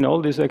 I mean,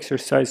 all this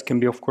exercise can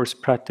be, of course,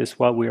 practiced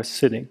while we are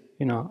sitting.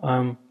 You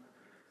know,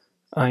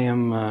 I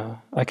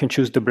can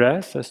choose the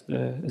breath as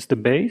the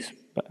base,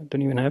 but I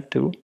don't even have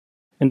to.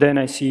 And then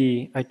I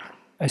see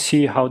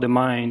how the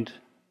mind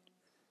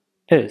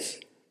is.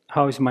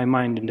 How is my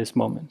mind in this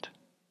moment?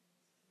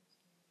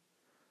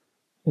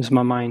 Is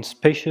my mind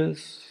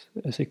spacious?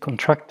 Is it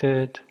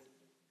contracted?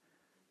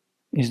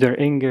 Is there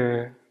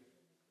anger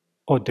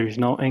or there is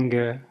no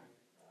anger?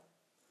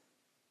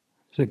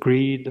 Is there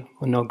greed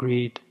or no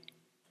greed?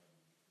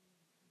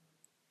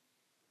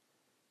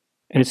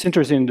 And it's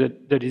interesting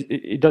that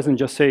it doesn't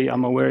just say,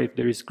 I'm aware if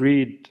there is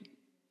greed,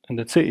 and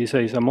that's it. It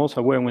says, I'm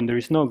also aware when there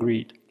is no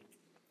greed.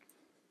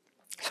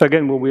 So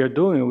again, what we are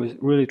doing is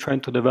really trying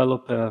to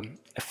develop a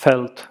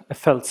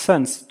felt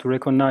sense to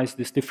recognize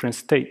these different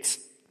states.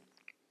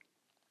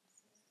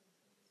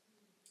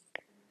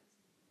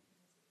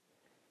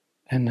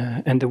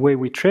 And the way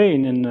we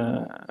train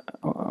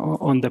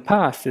on the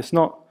path is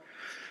not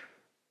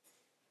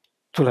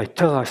to like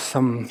tell us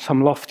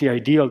some lofty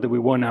ideal that we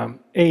want to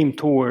aim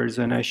towards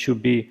and I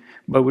should be,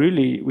 but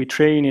we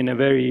train in a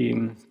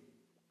very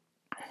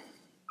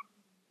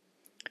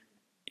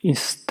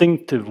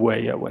instinctive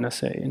way, I want to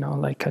say, you know,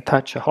 like I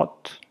touch a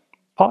hot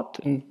pot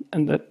and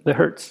that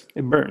hurts,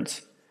 it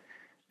burns.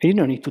 You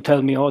don't need to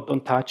tell me, oh,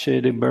 don't touch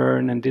it, it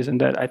burns and this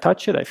and that. I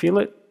touch it, I feel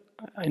it,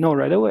 I know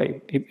right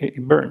away,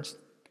 it burns.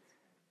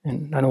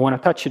 And I don't want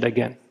to touch it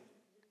again.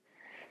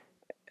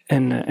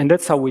 And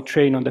that's how we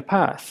train on the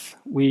path.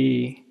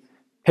 We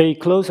pay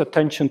close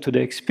attention to the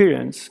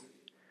experience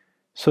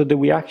so that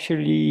we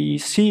actually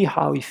see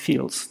how it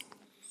feels.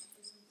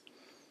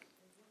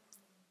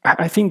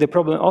 I think the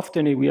problem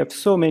often is we have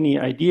so many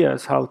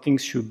ideas how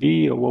things should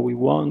be or what we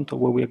want or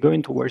what we are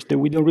going towards that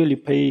we don't really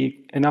pay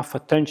enough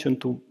attention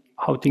to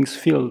how things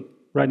feel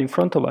right in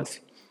front of us.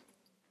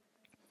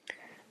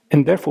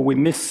 And therefore we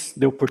miss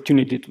the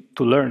opportunity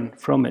to learn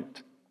from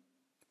it.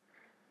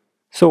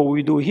 So what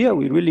we do here,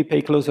 we really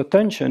pay close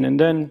attention, and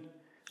then,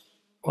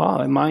 wow,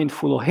 a mind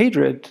full of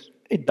hatred,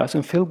 it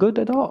doesn't feel good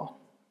at all.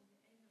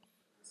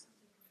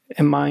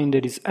 A mind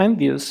that is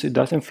envious, it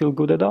doesn't feel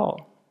good at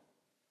all.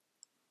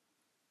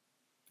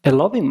 A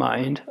loving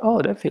mind,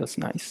 oh, that feels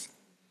nice.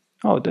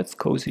 Oh, that's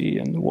cozy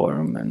and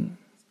warm, and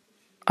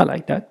I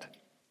like that.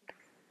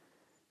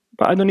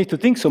 But I don't need to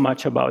think so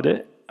much about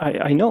it.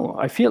 I know,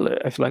 I feel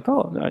it. I feel like,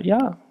 oh,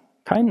 yeah,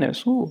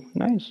 kindness, oh,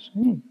 nice.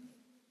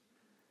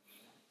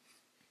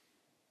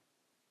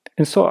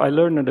 And so I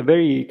learned at a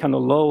very kind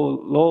of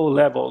low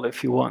level,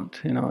 if you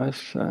want, you know,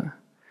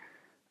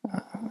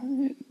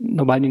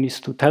 Nobody needs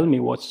to tell me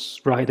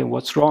what's right and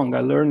what's wrong. I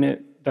learn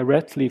it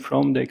directly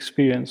from the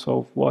experience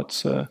of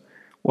what's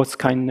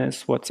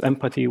kindness, what's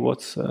empathy,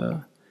 what's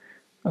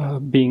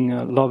being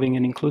loving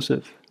and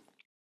inclusive.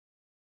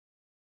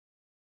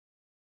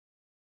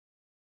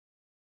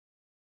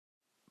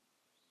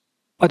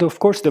 But of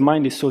course, the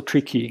mind is so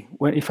tricky.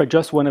 If I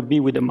just want to be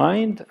with the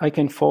mind, I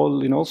can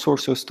fall in all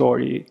sorts of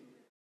story,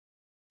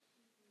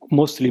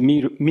 mostly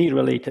me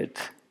related.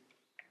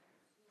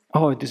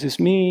 Oh, this is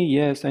me.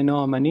 Yes, I know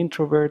I'm an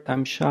introvert.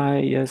 I'm shy.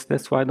 Yes,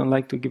 that's why I don't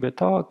like to give a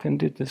talk and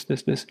this.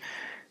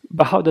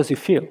 But how does it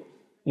feel?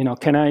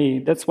 Can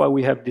I? That's why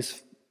we have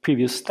these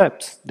previous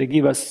steps. They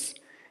give us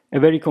a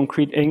very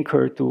concrete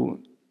anchor to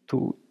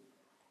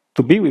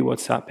be with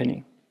what's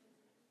happening.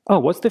 Oh,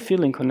 what's the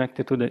feeling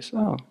connected to this?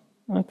 Oh,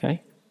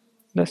 okay,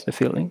 that's the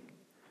feeling.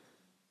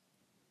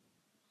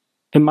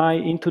 Am I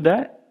into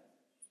that?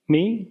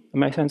 Me?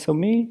 My sense of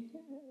me?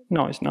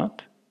 No, it's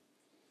not.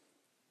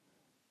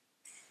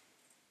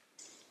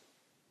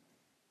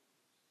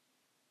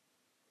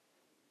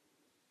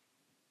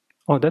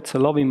 Oh, that's a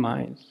loving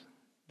mind.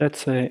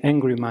 That's an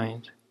angry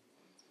mind.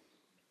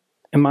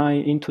 Am I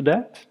into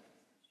that?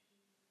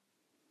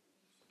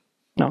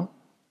 No.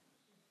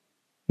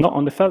 Not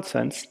on the felt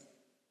sense.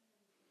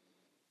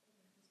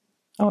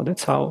 Oh,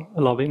 that's how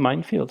a loving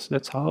mind feels.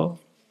 That's how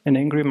an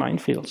angry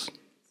mind feels.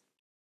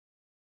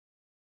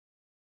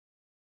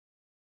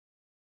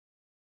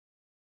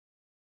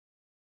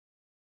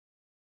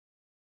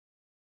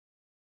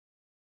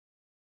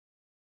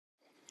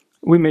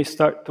 We may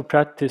start to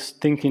practice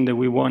thinking that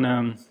we want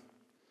to.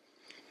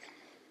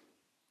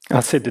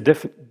 I'll say the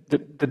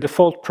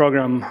default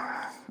program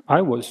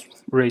I was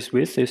raised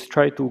with is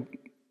try to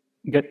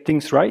get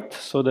things right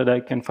so that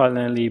I can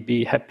finally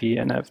be happy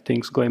and have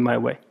things going my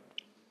way.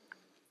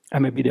 I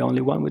may be the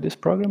only one with this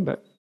program,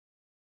 but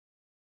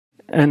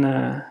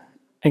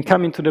and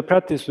coming to the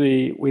practice,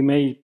 we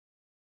may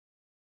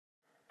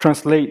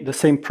translate the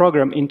same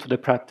program into the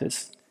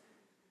practice.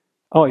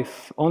 Oh,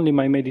 if only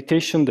my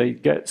meditation they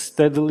get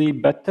steadily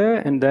better,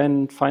 and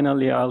then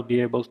finally I'll be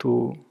able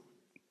to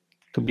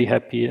be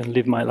happy and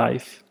live my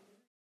life.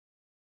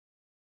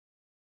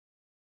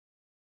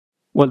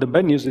 Well, the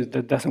bad news is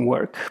that doesn't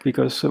work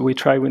because we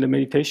try with the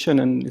meditation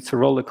and it's a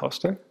roller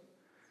coaster.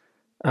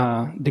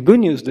 The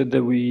good news is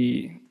that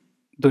we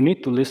don't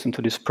need to listen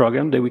to this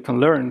program, that we can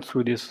learn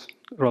through this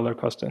roller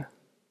coaster.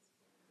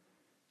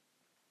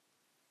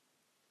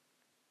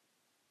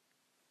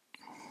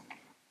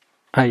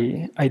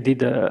 I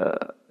did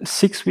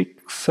 6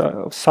 weeks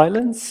of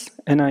silence,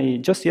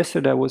 and just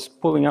yesterday I was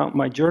pulling out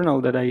my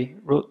journal that I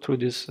wrote through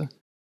this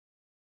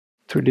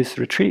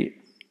retreat.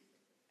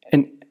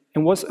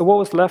 And what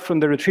was left from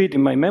the retreat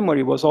in my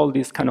memory was all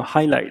these kind of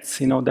highlights,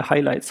 the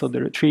highlights of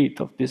the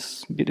retreat, of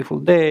this beautiful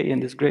day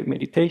and this great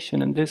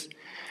meditation and this.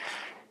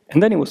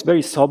 And then it was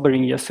very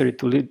sobering yesterday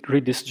to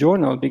read this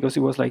journal because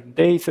it was like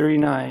day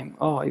 39.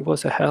 Oh, it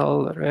was a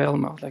hell, a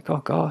realm. I was like,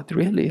 oh God,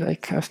 really?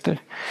 Like after.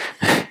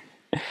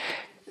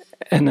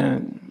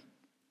 And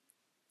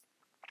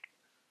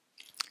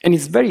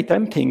it's very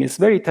tempting. It's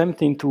very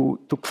tempting to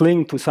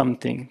cling to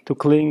something, to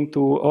cling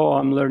to, oh,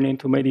 I'm learning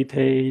to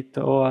meditate,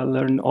 oh, I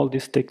learn all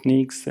these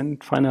techniques,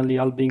 and finally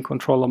I'll be in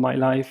control of my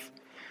life.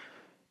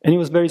 And it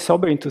was very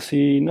sobering to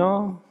see,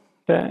 no,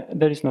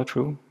 that is not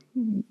true.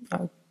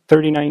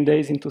 39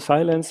 days into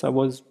silence, I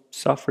was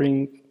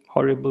suffering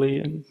horribly.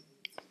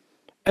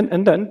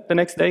 And then the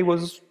next day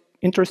was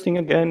interesting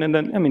again. And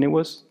then,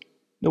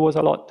 there was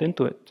a lot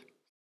into it.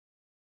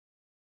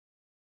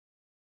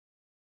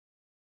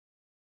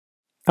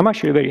 I'm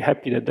actually very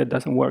happy that that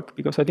doesn't work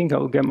because I think I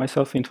will get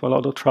myself into a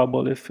lot of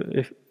trouble if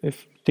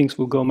things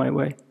will go my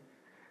way.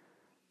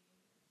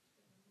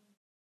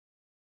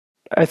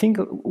 I think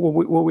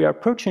what we are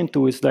approaching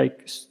to is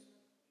like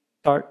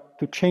start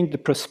to change the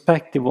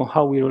perspective on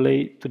how we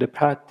relate to the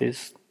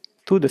practice,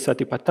 to the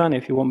Sattipatthana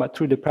if you want, but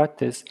through the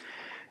practice.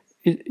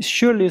 It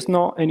surely is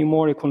not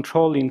anymore a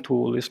controlling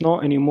tool. It's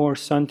not anymore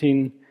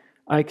something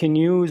I can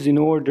use in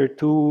order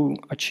to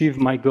achieve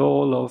my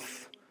goal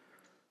of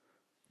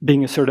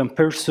being a certain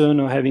person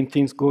or having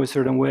things go a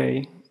certain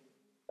way.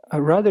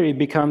 Rather, it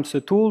becomes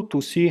a tool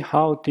to see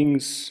how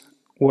things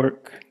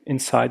work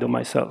inside of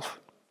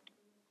myself.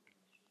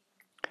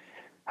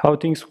 How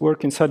things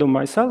work inside of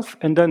myself.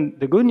 And then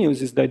the good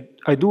news is that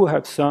I do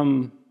have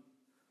some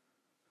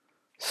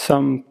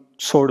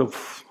sort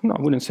of,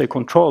 I wouldn't say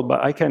control,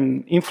 but I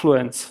can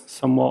influence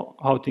somewhat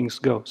how things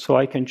go. So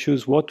I can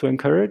choose what to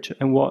encourage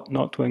and what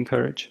not to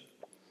encourage.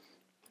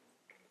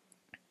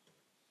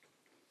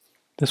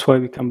 That's why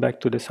we come back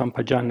to the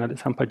sampajana. The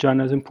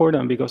sampajana is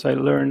important because I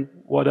learn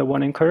what I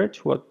want to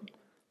encourage, what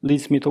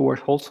leads me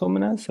towards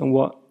wholesomeness, and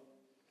what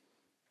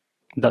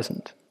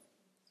doesn't.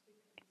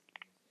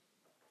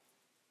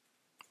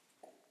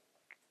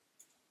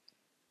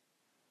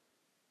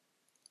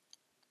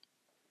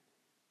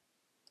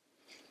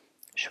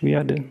 Should we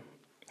add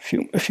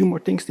a few more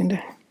things in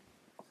there?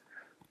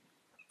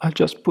 I'll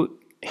just put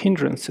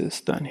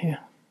hindrances down here.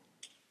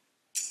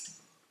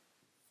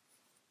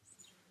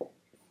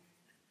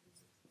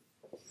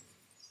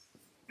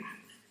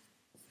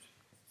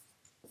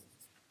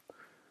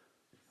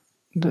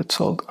 that's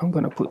all I'm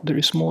going to put. There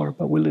is more,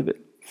 but we'll leave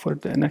it for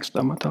the next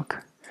Dharma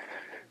talk.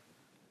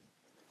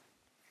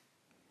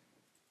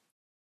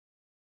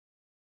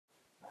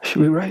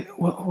 Should we write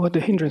what the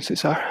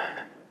hindrances are?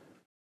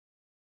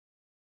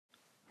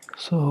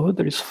 So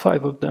there is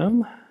 5 of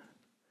them.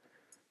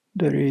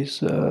 There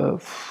is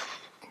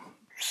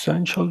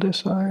sensual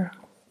desire.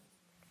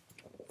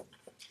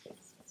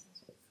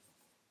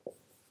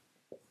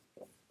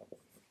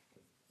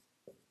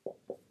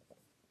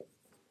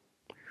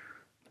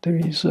 There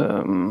is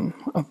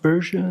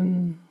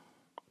aversion.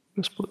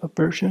 Let's put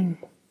aversion.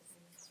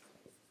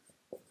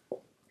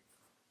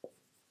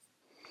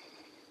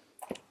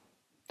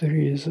 There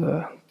is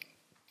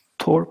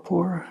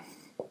torpor.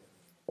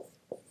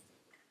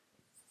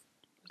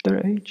 Is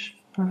there age?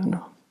 I don't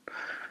know.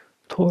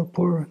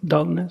 Torpor,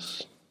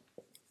 dullness.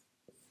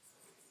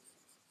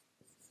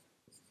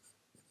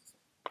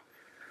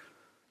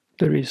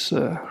 There is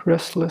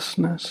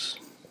restlessness.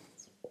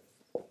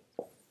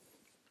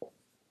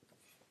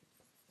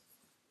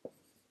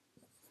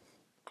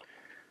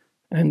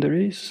 And there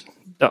is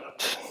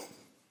doubt.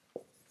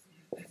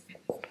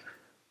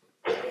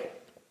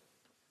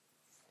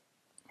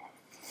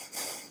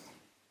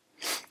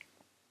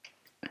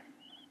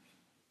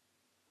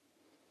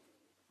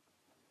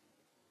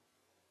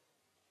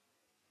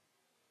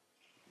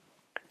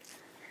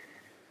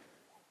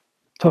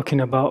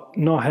 Talking about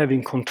not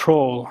having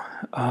control,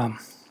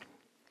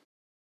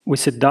 we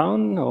sit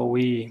down or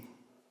we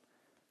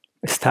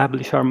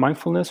establish our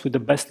mindfulness with the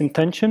best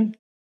intention,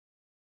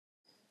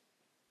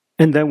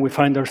 and then we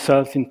find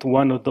ourselves into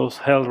one of those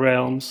hell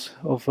realms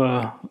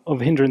of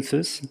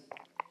hindrances.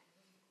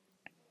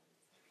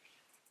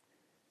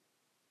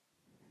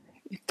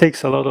 It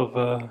takes a lot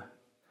of,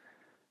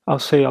 I'll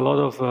say, a lot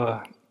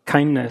of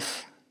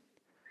kindness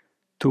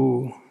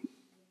to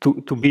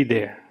be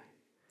there.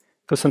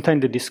 Because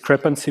sometimes the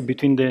discrepancy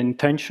between the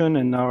intention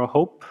and our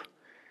hope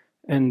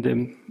and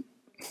the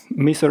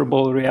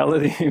miserable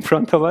reality in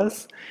front of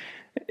us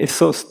is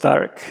so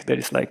stark that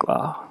it's like,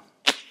 wow.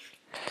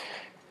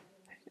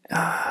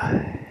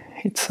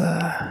 It's,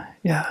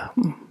 yeah.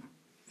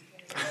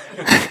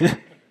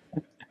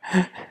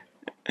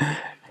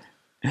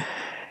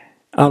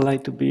 I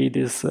like to be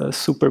this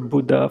super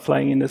Buddha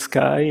flying in the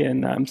sky,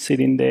 and I'm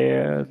sitting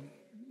there,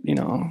 you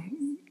know,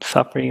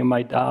 suffering in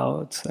my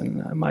doubts,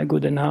 and am I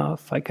good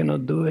enough? I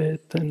cannot do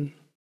it, and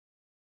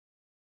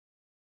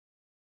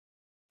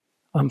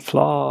I'm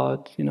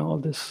flawed, you know, all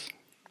this.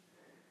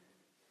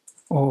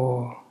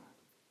 Or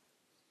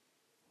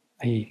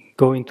I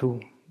go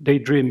into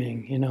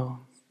daydreaming, you know,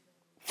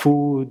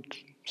 food,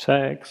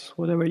 sex,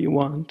 whatever you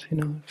want, you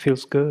know,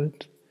 feels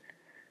good.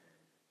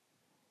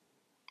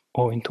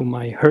 Or into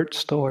my hurt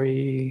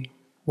story,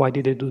 why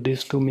did they do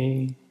this to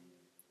me?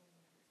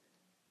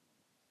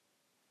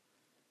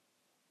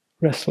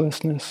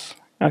 Restlessness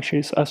actually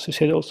is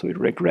associated also with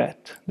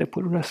regret. They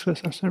put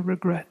restlessness and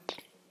regret.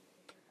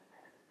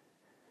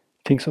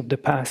 Things of the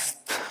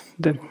past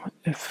that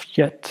have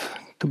yet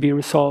to be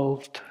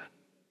resolved,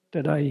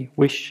 that I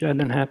wish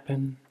hadn't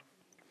happened.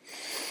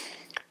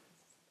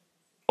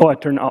 Or I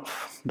turn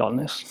off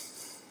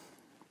dullness.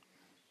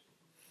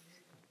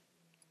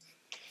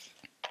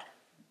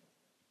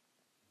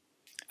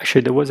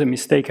 Actually, there was a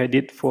mistake I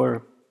did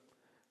for,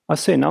 I'll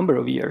say, a number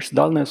of years.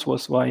 Dullness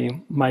was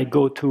my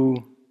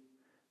go-to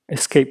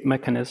escape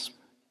mechanism.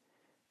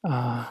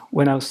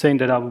 When I was saying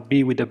that I would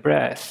be with the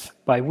breath,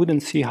 but I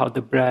wouldn't see how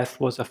the breath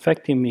was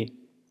affecting me.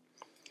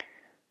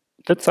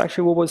 That's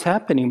actually what was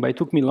happening, but it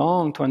took me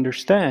long to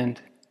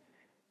understand.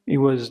 I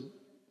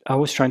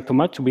was trying too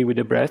much to be with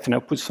the breath, and I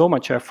put so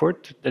much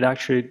effort that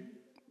actually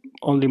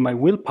only my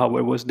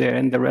willpower was there,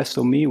 and the rest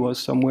of me was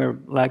somewhere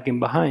lagging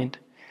behind.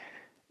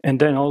 And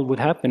then all would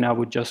happen, I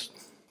would just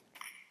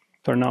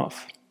turn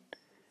off.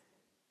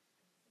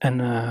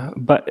 And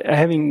but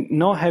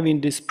not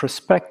having this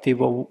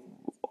perspective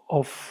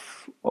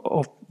of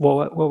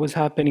what was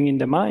happening in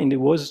the mind, it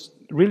was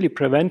really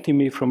preventing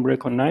me from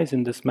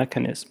recognizing this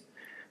mechanism.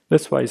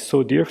 That's why it's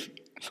so dear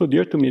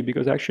to me,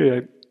 because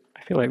actually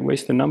I feel like I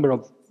waste a number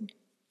of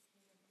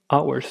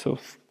hours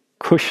of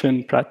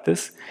cushion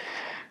practice,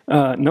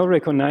 not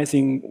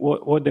recognizing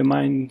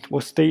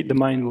what state the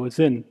mind was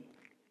in.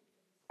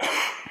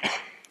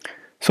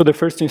 So the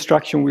first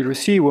instruction we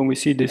receive when we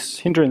see these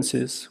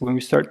hindrances, when we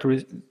start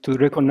to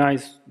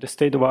recognize the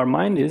state of our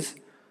mind, is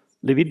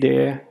leave it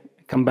there,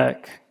 come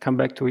back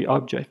to the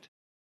object.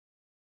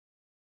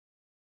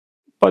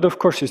 But of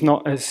course, it's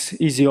not as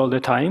easy all the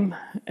time,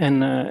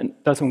 and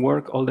it doesn't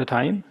work all the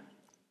time.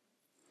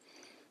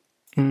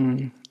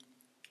 And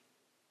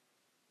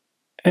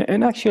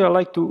actually, I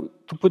like to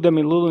put them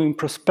a little in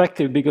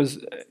perspective,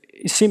 because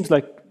it seems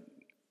like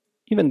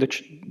even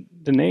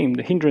the name,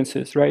 the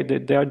hindrances, right?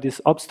 That there are these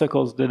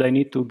obstacles that I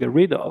need to get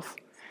rid of,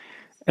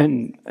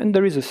 and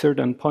there is a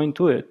certain point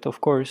to it,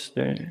 of course.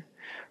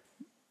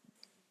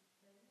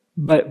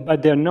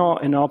 But they're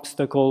not an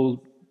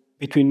obstacle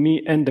between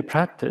me and the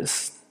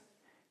practice.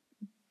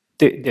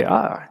 They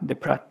are the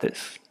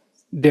practice.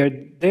 They're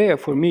there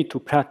for me to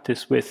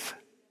practice with.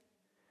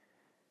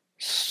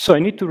 So I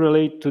need to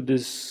relate to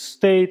these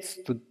states,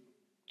 to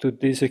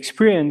this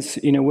experience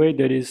in a way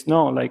that is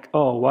not like,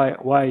 oh, why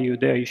are you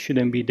there? You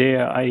shouldn't be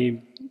there.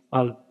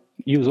 I'll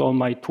use all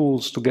my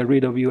tools to get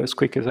rid of you as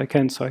quick as I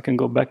can so I can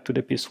go back to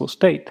the peaceful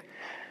state.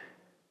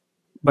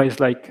 But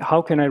it's like,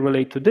 how can I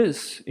relate to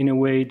this in a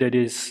way that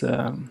is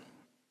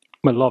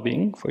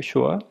loving, for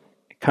sure,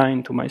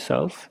 kind to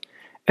myself,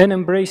 and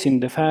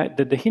embracing the fact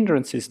that the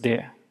hindrance is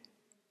there.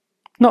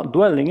 Not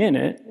dwelling in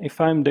it.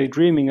 If I'm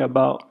daydreaming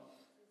about,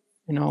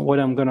 what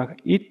I'm gonna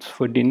eat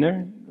for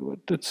dinner,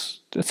 that's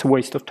a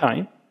waste of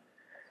time.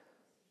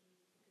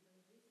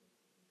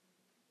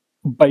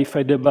 But if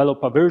I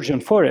develop aversion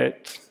for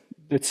it,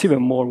 it's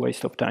even more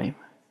waste of time.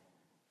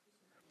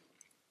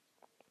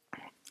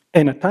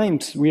 And at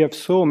times we have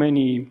so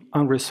many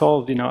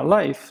unresolved in our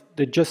life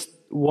that just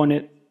want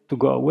it to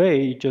go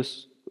away, it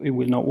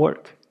will not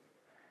work.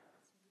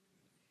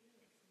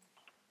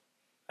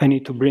 I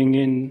need to bring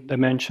in the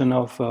mention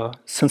of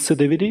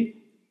sensitivity,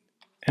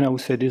 and I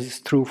would say this is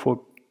true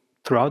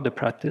throughout the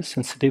practice.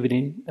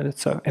 Sensitivity,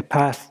 it's a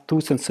path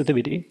to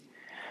sensitivity,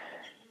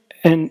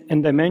 and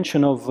the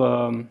mention of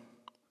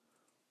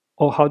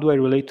how do I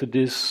relate to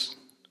this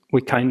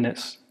with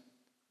kindness.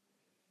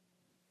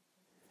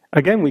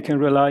 Again, we can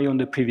rely on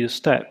the previous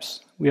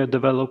steps. We have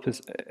developed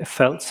a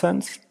felt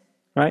sense,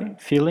 right?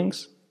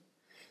 Feelings.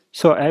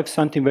 So I have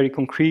something very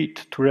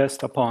concrete to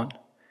rest upon.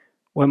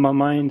 When my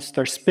mind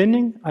starts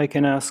spinning, I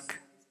can ask,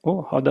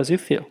 oh, how does it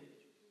feel?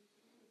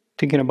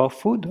 Thinking about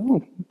food?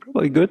 Oh,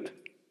 probably good.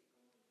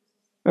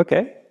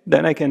 Okay,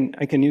 then I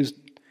can use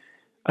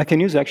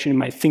actually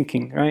my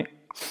thinking, right?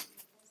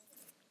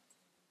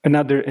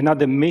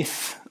 Another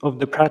myth of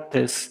the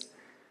practice.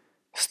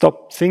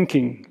 Stop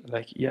thinking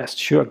like, yes,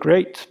 sure,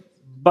 great,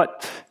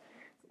 but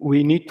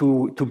we need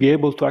to be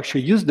able to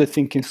actually use the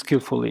thinking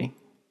skillfully.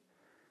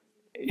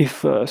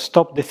 If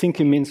stop the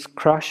thinking means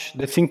crush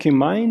the thinking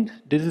mind,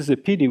 this is a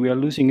pity. We are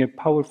losing a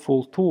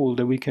powerful tool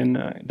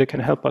that can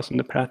help us in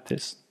the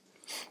practice.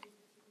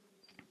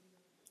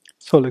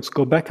 So let's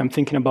go back. I'm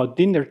thinking about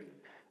dinner,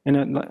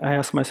 and I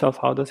ask myself,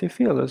 how does it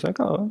feel? It's like,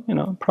 oh,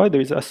 probably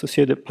there is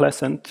associated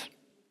pleasant,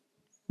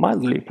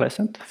 mildly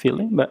pleasant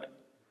feeling, but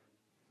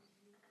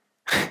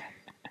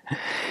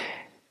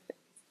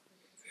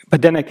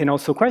then I can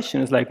also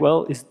question. It's like,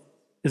 well, is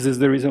this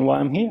the reason why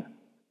I'm here?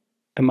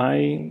 Am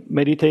I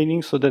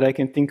meditating so that I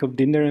can think of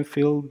dinner and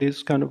feel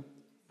this kind of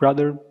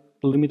rather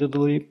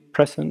limitedly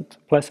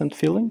pleasant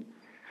feeling?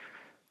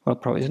 Well,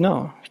 probably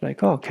no. It's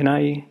like, oh, can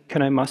I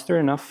muster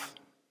enough,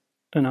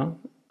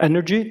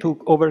 energy to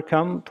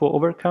overcome?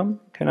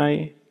 Can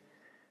I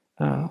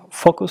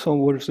focus on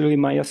what was really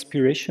my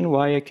aspiration,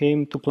 why I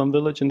came to Plum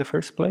Village in the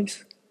first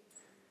place?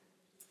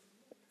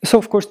 So,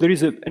 of course, there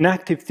is an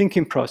active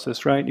thinking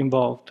process, right,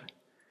 involved.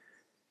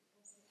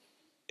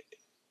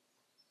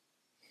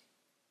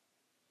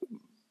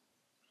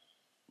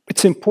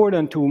 It's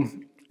important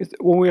when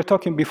we were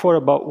talking before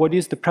about what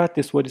is the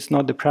practice, what is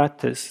not the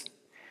practice.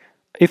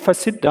 If I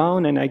sit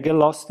down and I get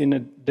lost in a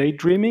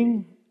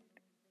daydreaming,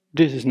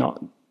 this is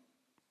not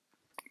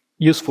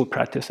useful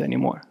practice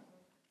anymore.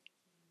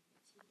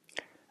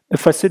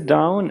 If I sit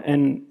down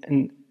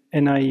and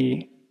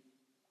I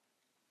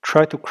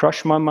try to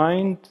crush my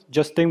mind,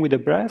 just staying with the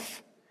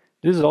breath,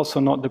 this is also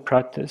not the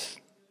practice.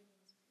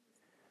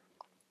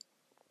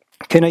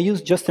 Can I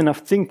use just enough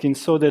thinking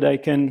so that I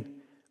can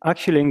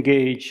actually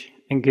engage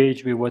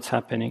with what's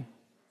happening?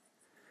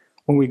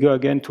 When we go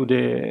again to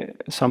the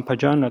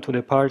sampajana, to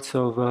the parts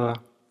of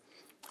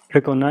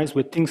recognize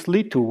what things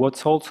lead to,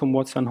 what's wholesome,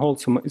 what's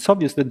unwholesome, it's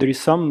obvious that there is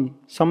some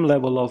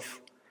level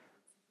of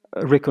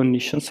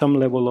recognition, some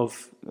level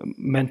of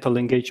mental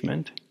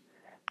engagement.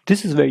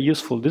 This is very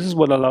useful. This is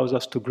what allows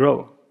us to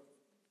grow.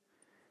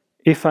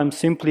 If I'm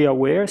simply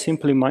aware,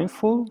 simply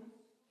mindful,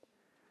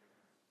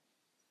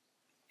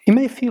 it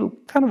may feel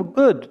kind of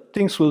good.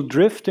 Things will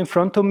drift in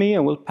front of me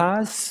and will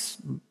pass.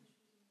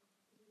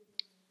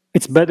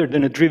 It's better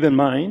than a driven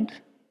mind.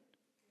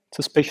 It's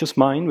a spacious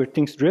mind where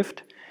things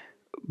drift.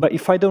 But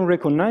if I don't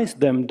recognize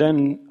them,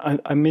 then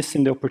I'm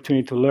missing the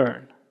opportunity to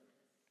learn.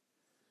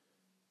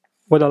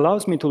 What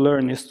allows me to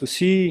learn is to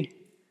see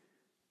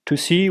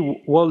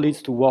what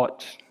leads to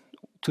what.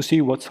 To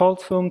see what's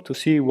wholesome, to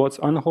see what's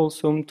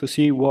unwholesome, to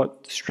see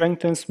what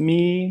strengthens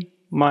me,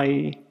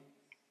 my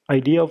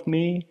idea of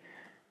me,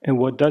 and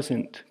what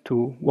doesn't,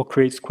 to what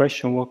creates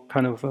question, what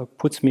kind of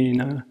puts me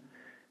in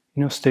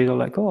a state of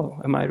like, oh,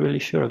 am I really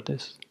sure of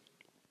this?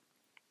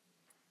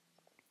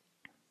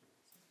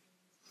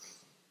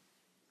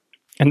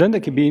 And then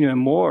there can be even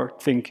more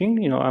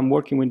thinking, I'm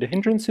working with the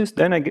hindrances,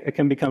 then I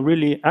can become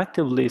really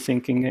actively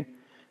thinking,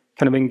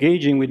 kind of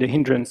engaging with the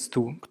hindrance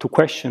to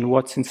question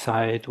what's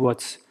inside,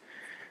 what's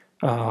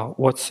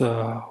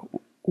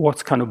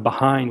kind of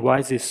behind, why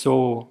is this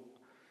so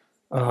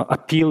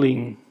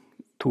appealing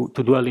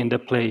to dwell in the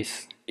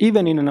place,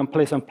 even in an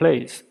unpleasant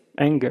place.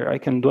 Anger, I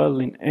can dwell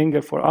in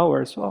anger for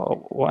hours.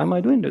 Oh, why am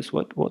I doing this?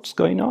 What's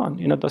going on?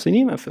 It doesn't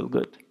even feel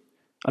good.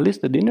 At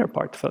least the dinner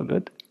part felt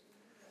good.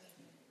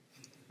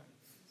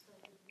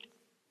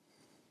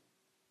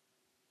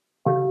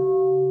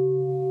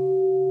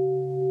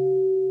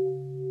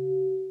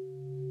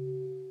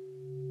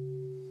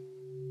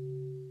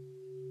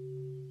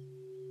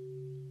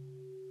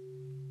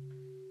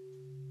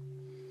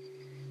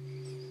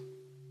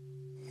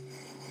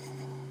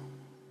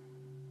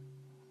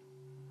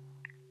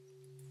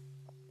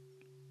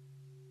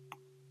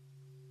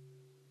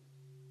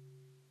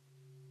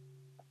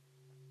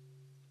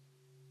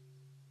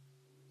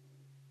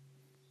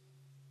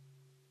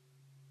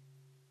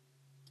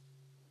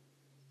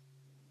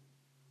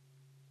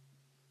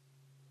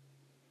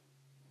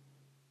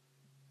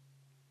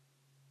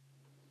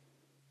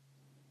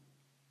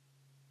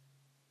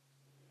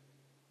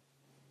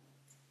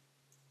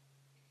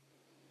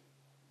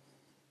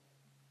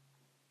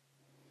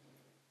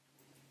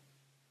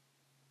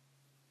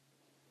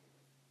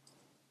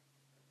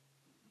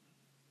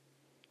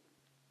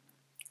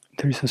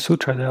 there is a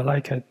sutra that I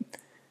like. I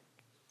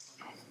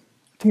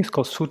think it's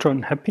called Sutra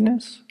on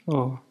Happiness,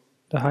 or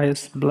the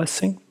highest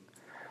blessing.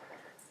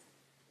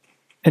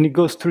 And it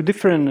goes through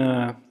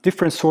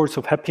different sorts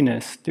of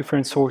happiness,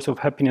 different sorts of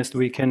happiness that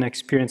we can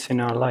experience in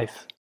our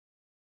life.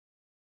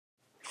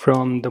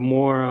 From the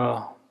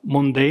more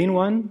mundane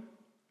one,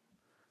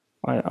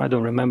 I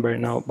don't remember it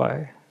now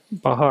by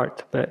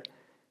heart, but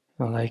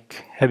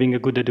like having a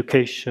good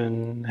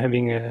education,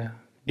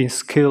 being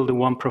skilled in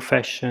one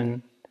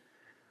profession,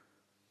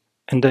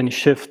 and then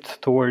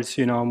shift towards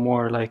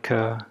more like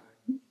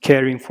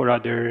caring for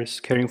others,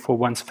 caring for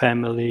one's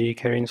family,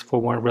 caring for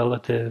one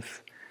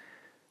relative,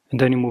 and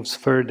then it moves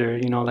further,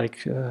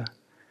 like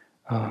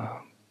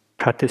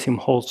practicing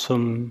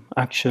wholesome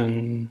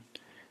action,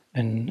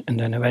 and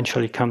then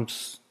eventually come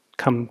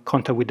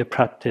contact with the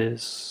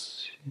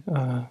practice,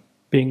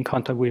 being in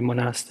contact with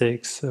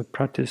monastics,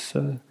 practice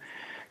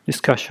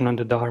discussion on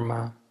the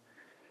Dharma,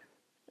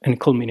 and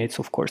culminates,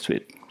 of course,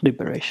 with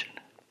liberation.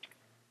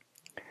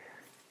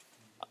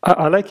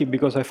 I like it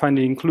because I find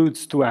it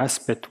includes two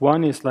aspects.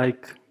 One is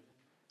like,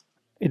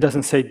 it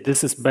doesn't say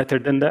this is better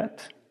than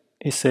that.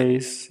 It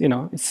says,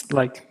 it's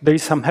like there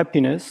is some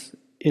happiness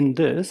in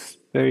this,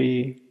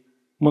 very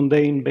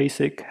mundane,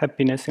 basic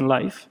happiness in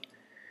life.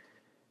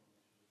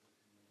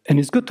 And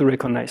it's good to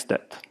recognize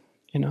that,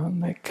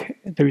 like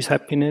there is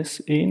happiness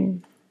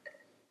in,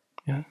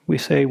 we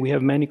say we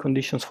have many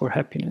conditions for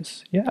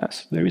happiness.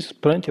 Yes, there is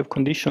plenty of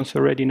conditions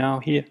already now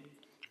here.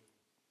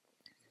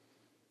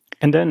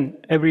 And then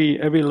every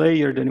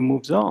layer that it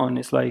moves on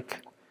is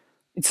like,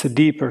 it's a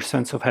deeper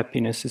sense of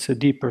happiness, it's a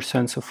deeper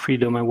sense of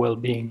freedom and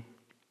well-being.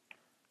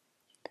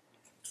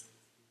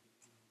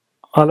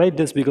 I like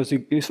this because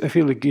I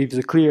feel it gives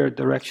a clear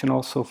direction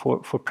also for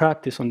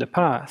practice on the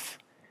path.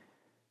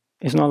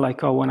 It's not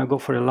like, oh, I want to go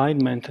for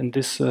alignment and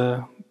this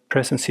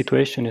present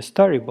situation is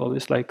terrible.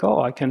 It's like,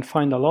 oh, I can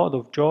find a lot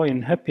of joy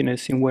and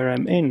happiness in where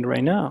I'm in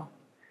right now.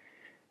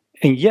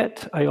 And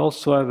yet, I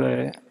also have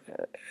a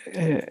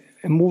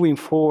moving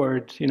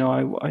forward,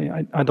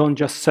 I don't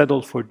just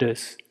settle for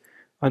this.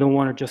 I don't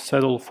want to just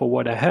settle for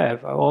what I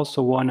have. I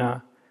also want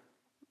to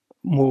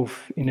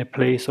move in a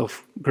place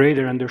of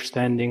greater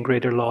understanding,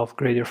 greater love,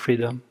 greater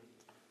freedom.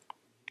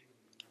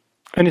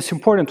 And it's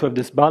important to have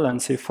this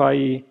balance. If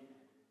I'm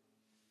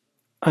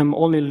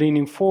only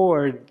leaning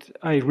forward,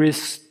 I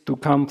risk to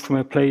come from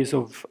a place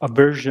of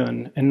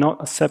aversion and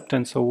not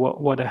acceptance of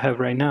what I have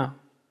right now.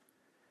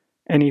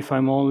 And if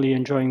I'm only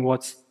enjoying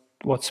what's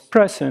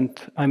present,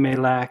 I may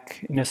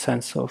lack in a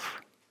sense of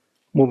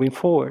moving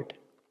forward.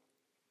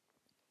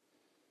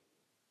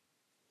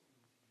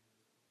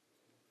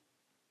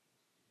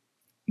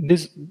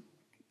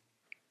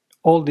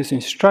 All these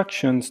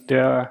instructions, they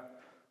are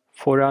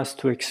for us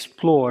to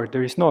explore.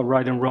 There is no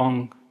right and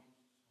wrong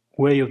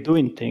way of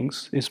doing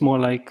things. It's more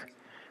like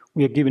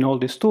we are given all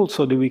these tools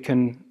so that we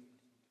can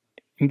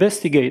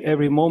investigate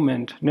every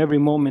moment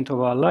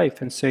of our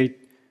life and say,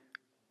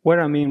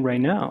 where I'm in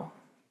right now.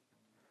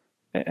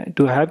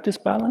 Do I have this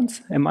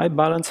balance? Am I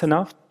balanced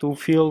enough to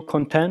feel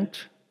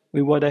content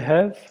with what I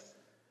have?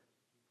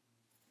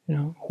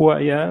 Who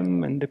I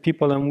am and the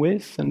people I'm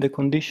with and the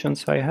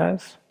conditions I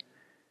have.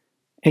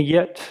 And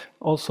yet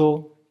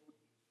also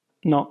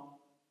not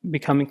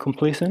becoming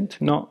complacent,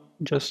 not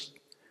just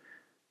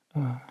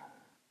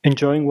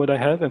enjoying what I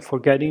have and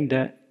forgetting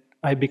that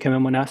I became a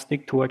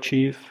monastic to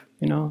achieve,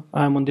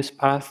 I'm on this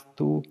path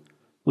to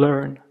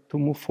learn, to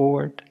move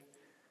forward.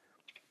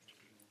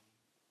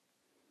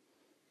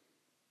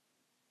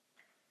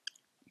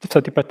 The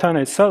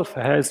Sattipatthana itself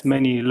has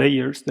many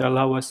layers that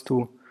allow us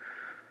to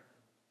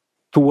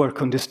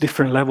work on these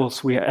different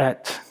levels we are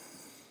at.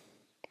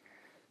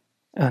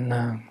 And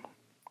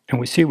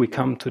we see we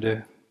come to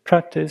the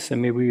practice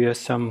and maybe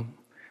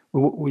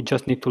we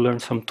just need to learn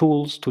some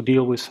tools to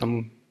deal with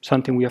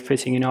something we are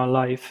facing in our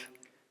life.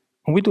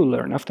 And we do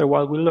learn. After a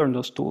while, we learn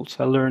those tools.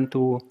 I learn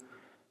to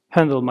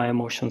handle my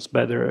emotions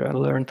better. I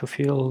learn to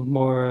feel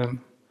more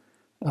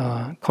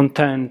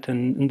content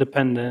and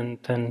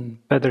independent and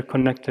better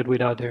connected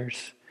with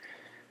others.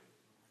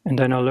 And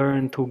then I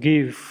learn to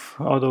give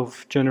out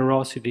of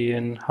generosity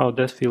and how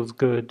that feels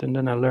good. And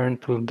then I learn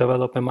to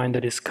develop a mind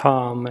that is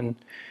calm. And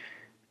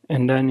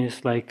then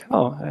it's like,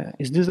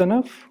 is this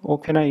enough? Or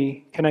can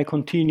I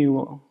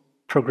continue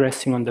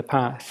progressing on the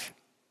path?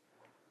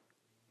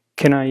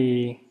 Can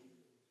I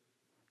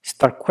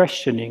start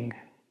questioning?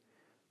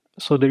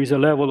 So there is a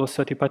level of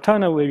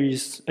Sattipatthana where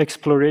is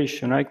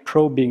exploration, right?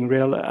 Probing,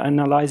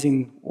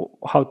 analyzing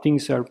how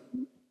things are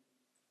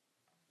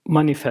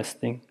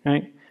manifesting,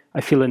 right?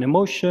 I feel an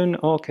emotion,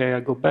 okay,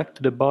 I go back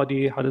to the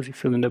body, how does it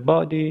feel in the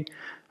body?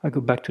 I go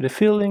back to the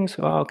feelings,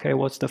 okay,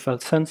 what's the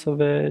felt sense of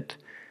it?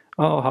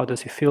 How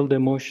does it feel, the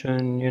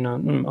emotion?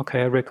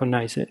 Okay, I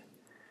recognize it.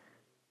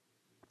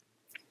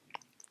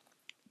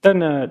 Then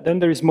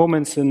there is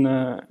moments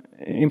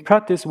in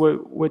practice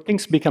where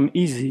things become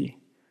easy.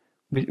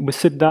 We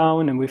sit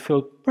down and we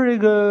feel pretty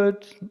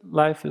good.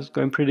 Life is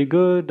going pretty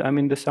good. I'm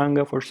in the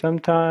Sangha for some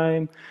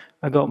time.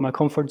 I got my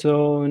comfort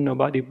zone.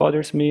 Nobody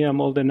bothers me. I'm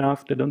old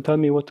enough. They don't tell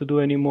me what to do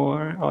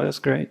anymore. Oh, that's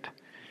great.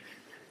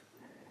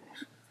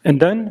 And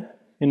then,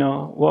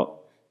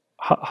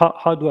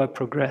 how do I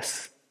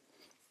progress?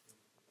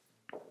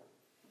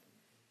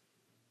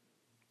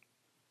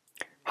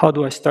 How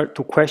do I start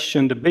to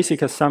question the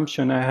basic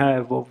assumption I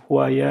have of who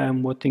I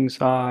am, what things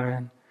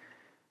are,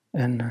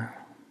 and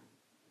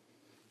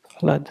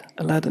I'll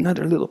add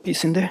another little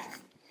piece in there.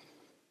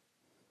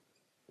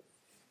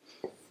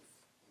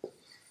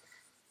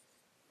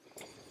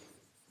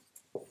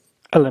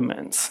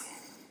 Elements.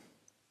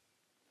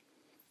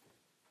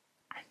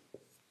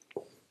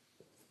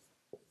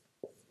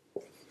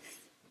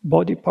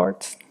 Body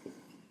parts.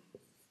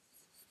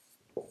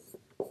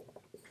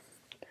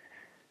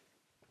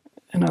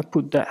 And I'll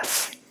put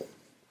death.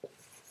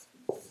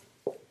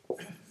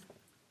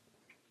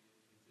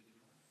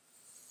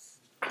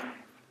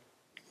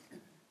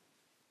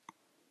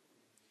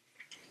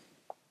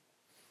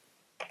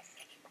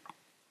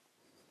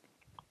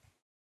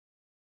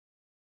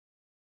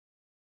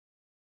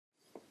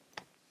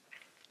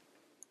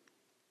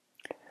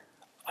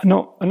 I'm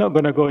not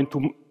going to go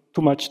into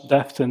too much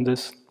depth in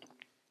this.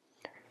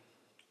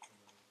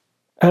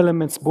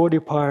 Elements, body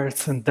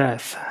parts, and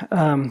death.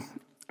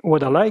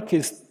 What I like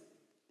is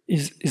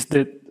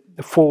the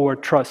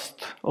forward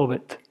thrust of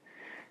it.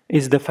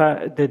 Is the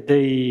fact that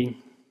they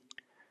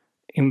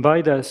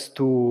invite us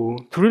to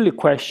really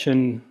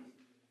question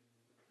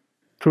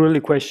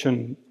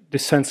the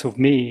sense of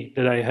me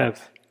that I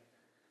have.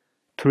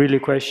 To really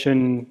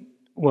question,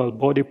 well,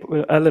 body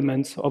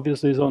elements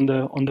obviously is on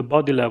the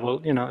body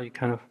level. You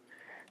kind of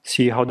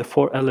see how the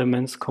four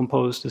elements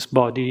compose this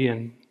body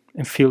and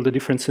feel the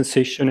different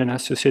sensation and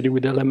associated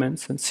with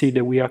elements, and see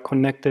that we are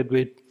connected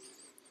with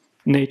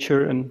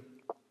nature. And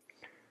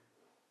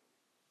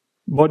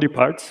body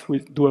parts, we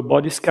do a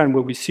body scan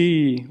where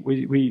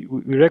we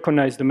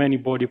recognize the many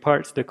body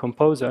parts that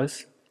compose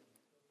us.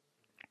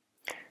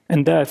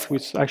 And death,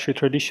 which actually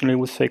traditionally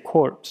would say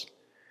corpse.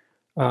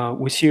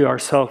 We see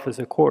ourselves as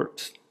a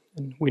corpse.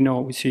 And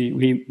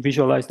we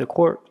visualize the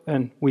corpse,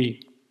 and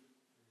we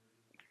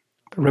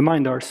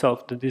remind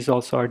ourselves that this is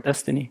also our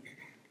destiny.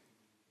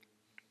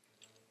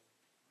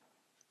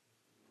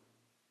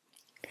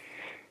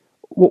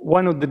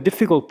 One of the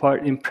difficult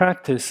part in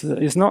practice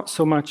is not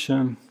so much,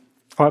 or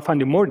I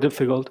find it more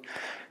difficult,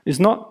 is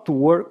not to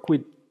work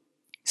with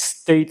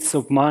states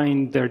of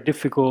mind that are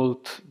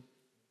difficult,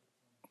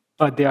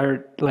 but they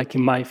are like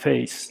in my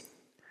face.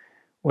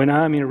 When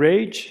I'm in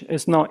rage,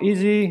 it's not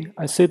easy.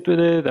 I sit with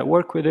it, I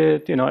work with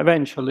it,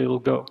 eventually it'll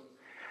go.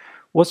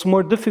 What's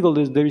more difficult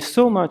is there is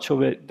so much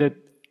of it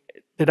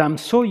that I'm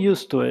so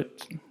used to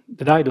it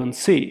that I don't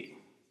see.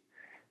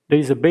 There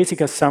is a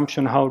basic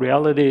assumption how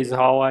reality is,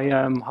 how I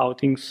am, how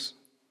things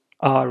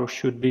are or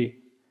should be.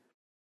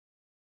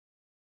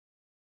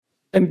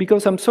 And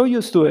because I'm so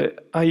used to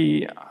it,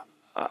 I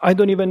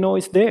don't even know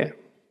it's there.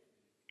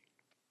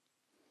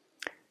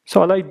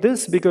 So I like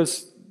this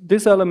because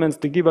these elements,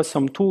 they give us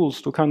some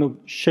tools to kind of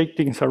shake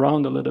things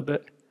around a little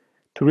bit,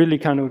 to really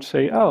kind of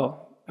say, oh,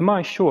 am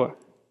I sure?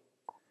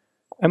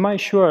 Am I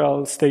sure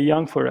I'll stay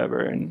young forever?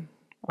 And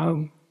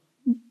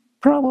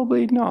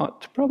probably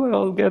not. Probably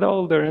I'll get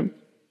older and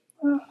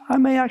I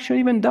may actually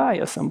even die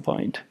at some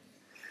point.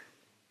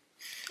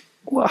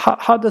 Well,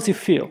 how does it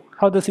feel?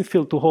 How does it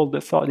feel to hold the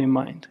thought in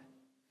mind?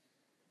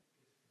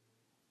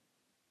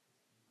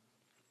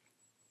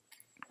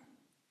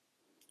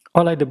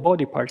 Or like the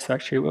body parts,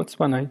 actually, what's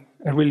one I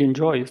really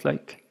enjoy is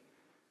like,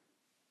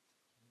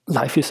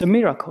 life is a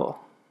miracle.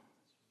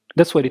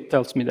 That's what it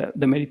tells me, that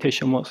the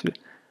meditation mostly.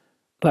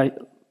 Like,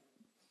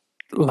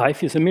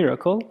 life is a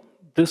miracle,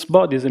 this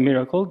body is a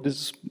miracle,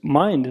 this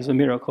mind is a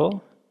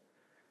miracle.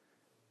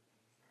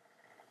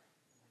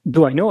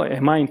 Do I know it?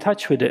 Am I in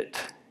touch with it?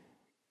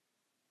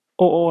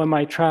 Or am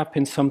I trapped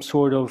in some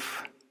sort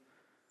of,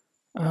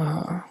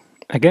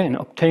 again,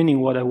 obtaining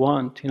what I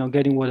want,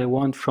 getting what I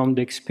want from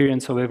the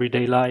experience of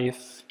everyday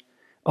life?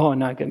 Oh,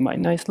 now I get my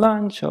nice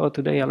lunch. Oh,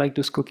 today I like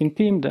this cooking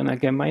team. Then I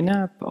get my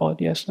nap. Oh,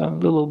 yes, a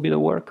little bit of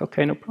work.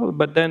 Okay, no problem.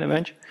 But then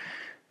eventually,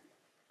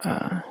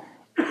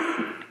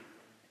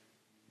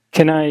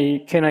 can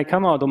I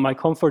come out of my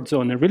comfort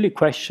zone and really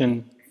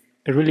question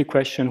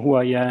who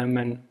I am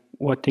and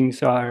what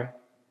things are?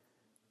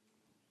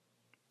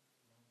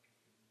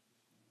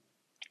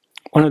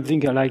 One of the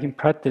things I like in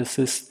practice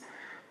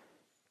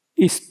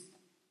is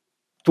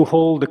to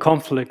hold the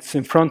conflicts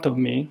in front of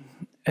me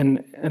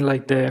and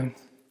like the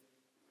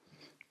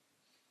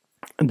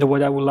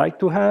what I would like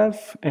to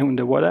have and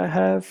the what I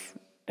have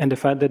and the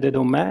fact that they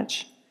don't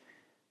match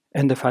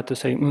and the fact to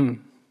say,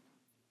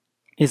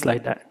 it's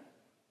like that.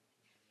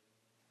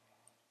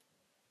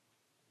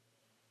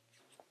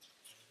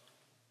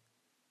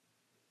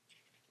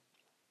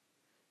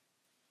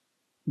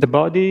 The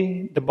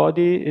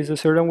body is a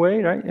certain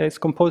way, right? It's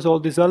composed of all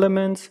these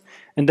elements,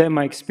 and then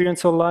my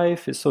experience of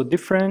life is so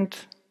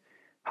different.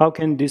 How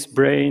can this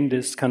brain,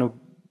 this kind of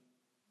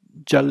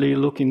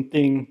jelly-looking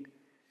thing,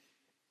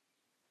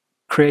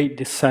 create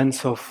this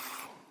sense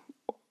of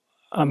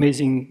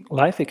amazing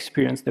life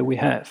experience that we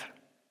have?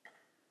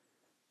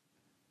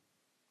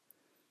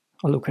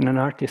 I look at an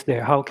artist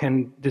there. How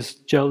can this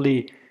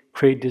jelly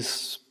create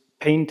this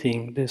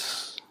painting,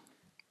 this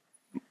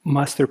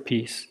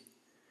masterpiece.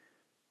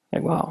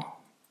 Like, wow,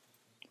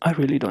 I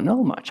really don't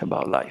know much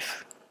about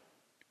life.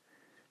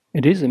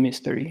 It is a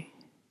mystery.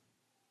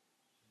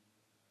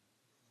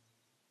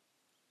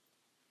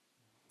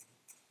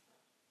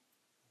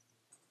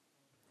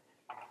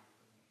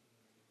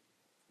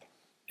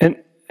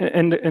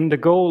 And the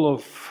goal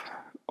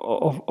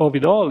of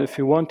it all, if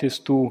you want, is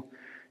to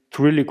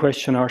really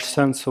question our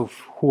sense of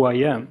who I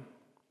am.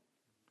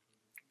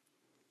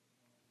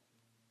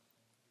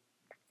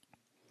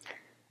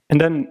 And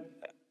then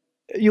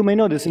you may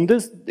notice in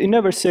this, it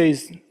never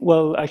says,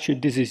 well, actually,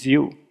 this is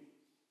you.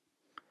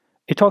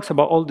 It talks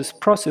about all these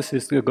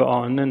processes that go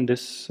on, and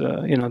this,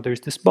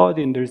 there's this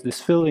body, and there's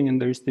this feeling,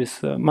 and there's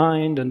this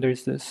mind, and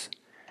there's this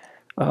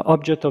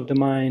object of the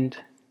mind.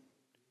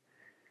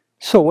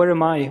 So where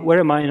am I? Where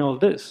am I in all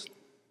this?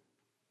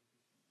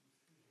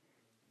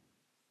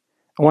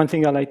 One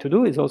thing I like to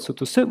do is also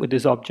to sit with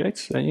these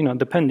objects,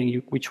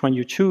 depending which one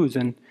you choose,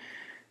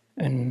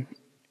 and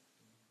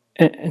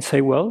say,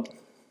 well,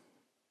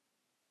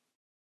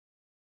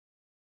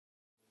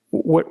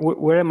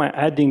 where am I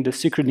adding the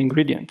secret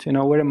ingredient?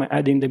 Where am I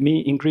adding the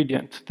me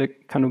ingredient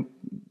that kind of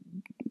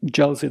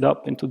gels it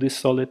up into this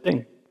solid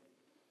thing?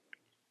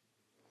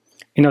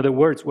 In other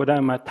words, what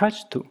I'm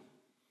attached to.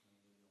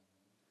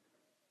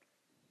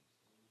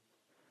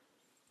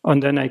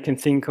 And then I can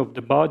think of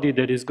the body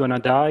that is going to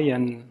die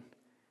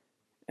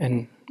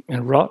and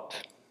rot.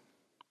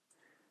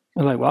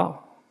 I'm like,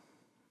 wow,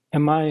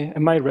 am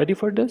I ready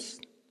for this?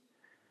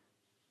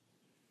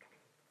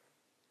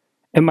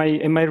 Am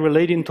I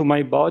relating to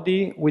my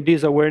body with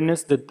this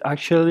awareness that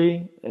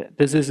actually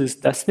this is its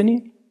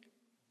destiny?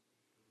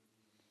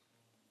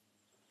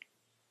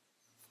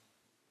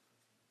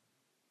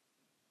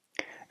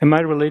 Am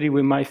I related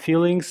with my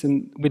feelings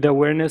and with the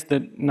awareness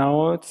that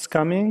now it's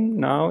coming,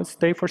 now it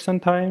stays for some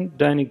time,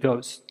 then it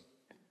goes?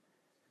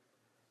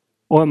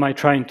 Or am I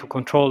trying to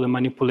control and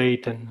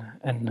manipulate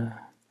and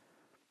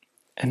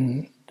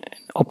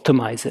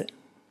optimize it?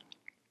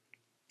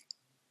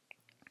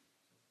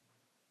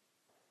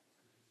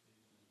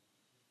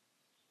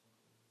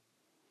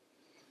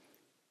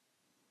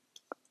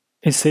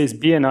 It says,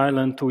 be an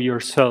island to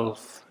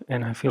yourself.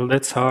 And I feel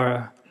that's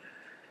our,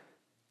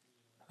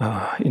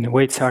 in a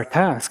way, it's our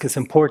task. It's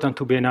important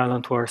to be an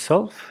island to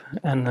ourselves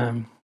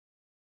and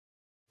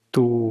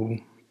to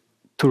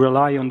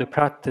rely on the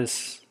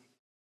practice.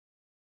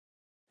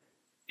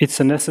 It's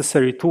a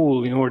necessary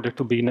tool in order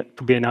to be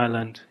an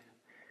island.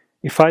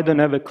 If I don't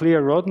have a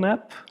clear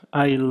roadmap,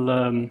 I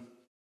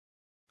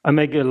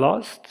may get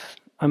lost.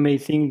 I may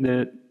think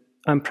that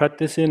I'm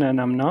practicing and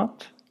I'm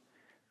not.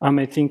 I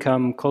may think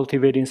I'm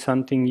cultivating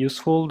something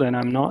useful, then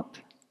I'm not.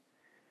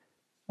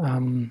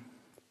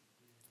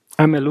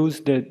 I may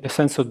lose the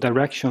sense of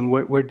direction.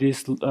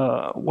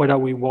 What are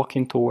we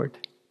walking toward?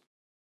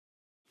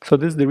 So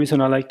this is the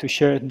reason I like to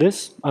share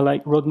this. I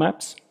like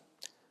roadmaps.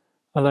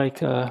 I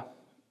like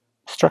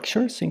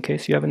structures, in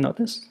case you haven't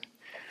noticed.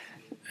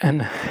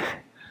 And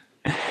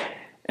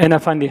I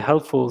find it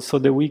helpful so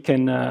that we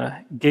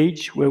can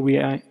gauge where we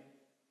are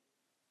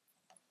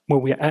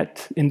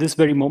at in this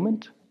very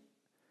moment.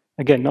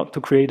 Again, not to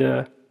create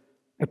a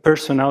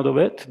person out of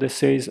it that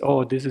says,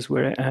 oh, this is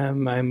where I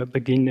am, I'm a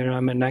beginner,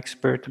 I'm an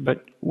expert,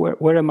 but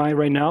where am I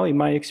right now in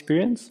my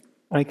experience?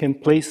 I can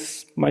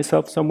place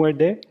myself somewhere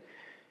there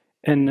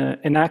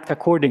and act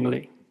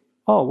accordingly.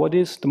 Oh, what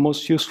is the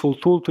most useful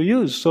tool to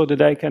use so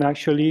that I can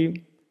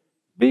actually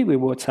be with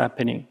what's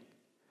happening?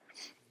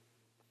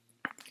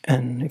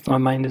 And if my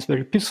mind is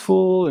very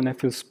peaceful and I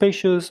feel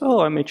spacious, oh,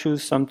 I may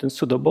choose something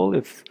suitable.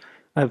 If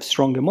I have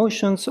strong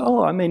emotions,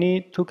 oh, I may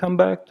need to come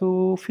back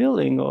to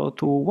feeling or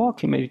to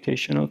walk in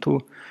meditation or to,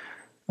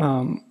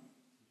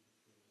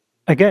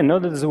 again,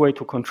 not as a way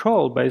to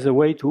control, but as a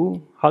way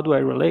to, how do I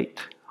relate?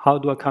 How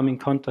do I come in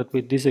contact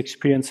with this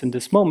experience in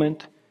this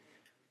moment?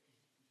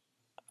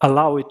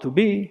 Allow it to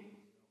be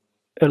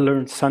and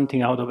learn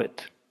something out of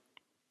it.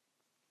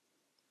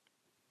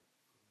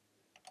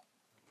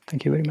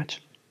 Thank you very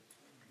much.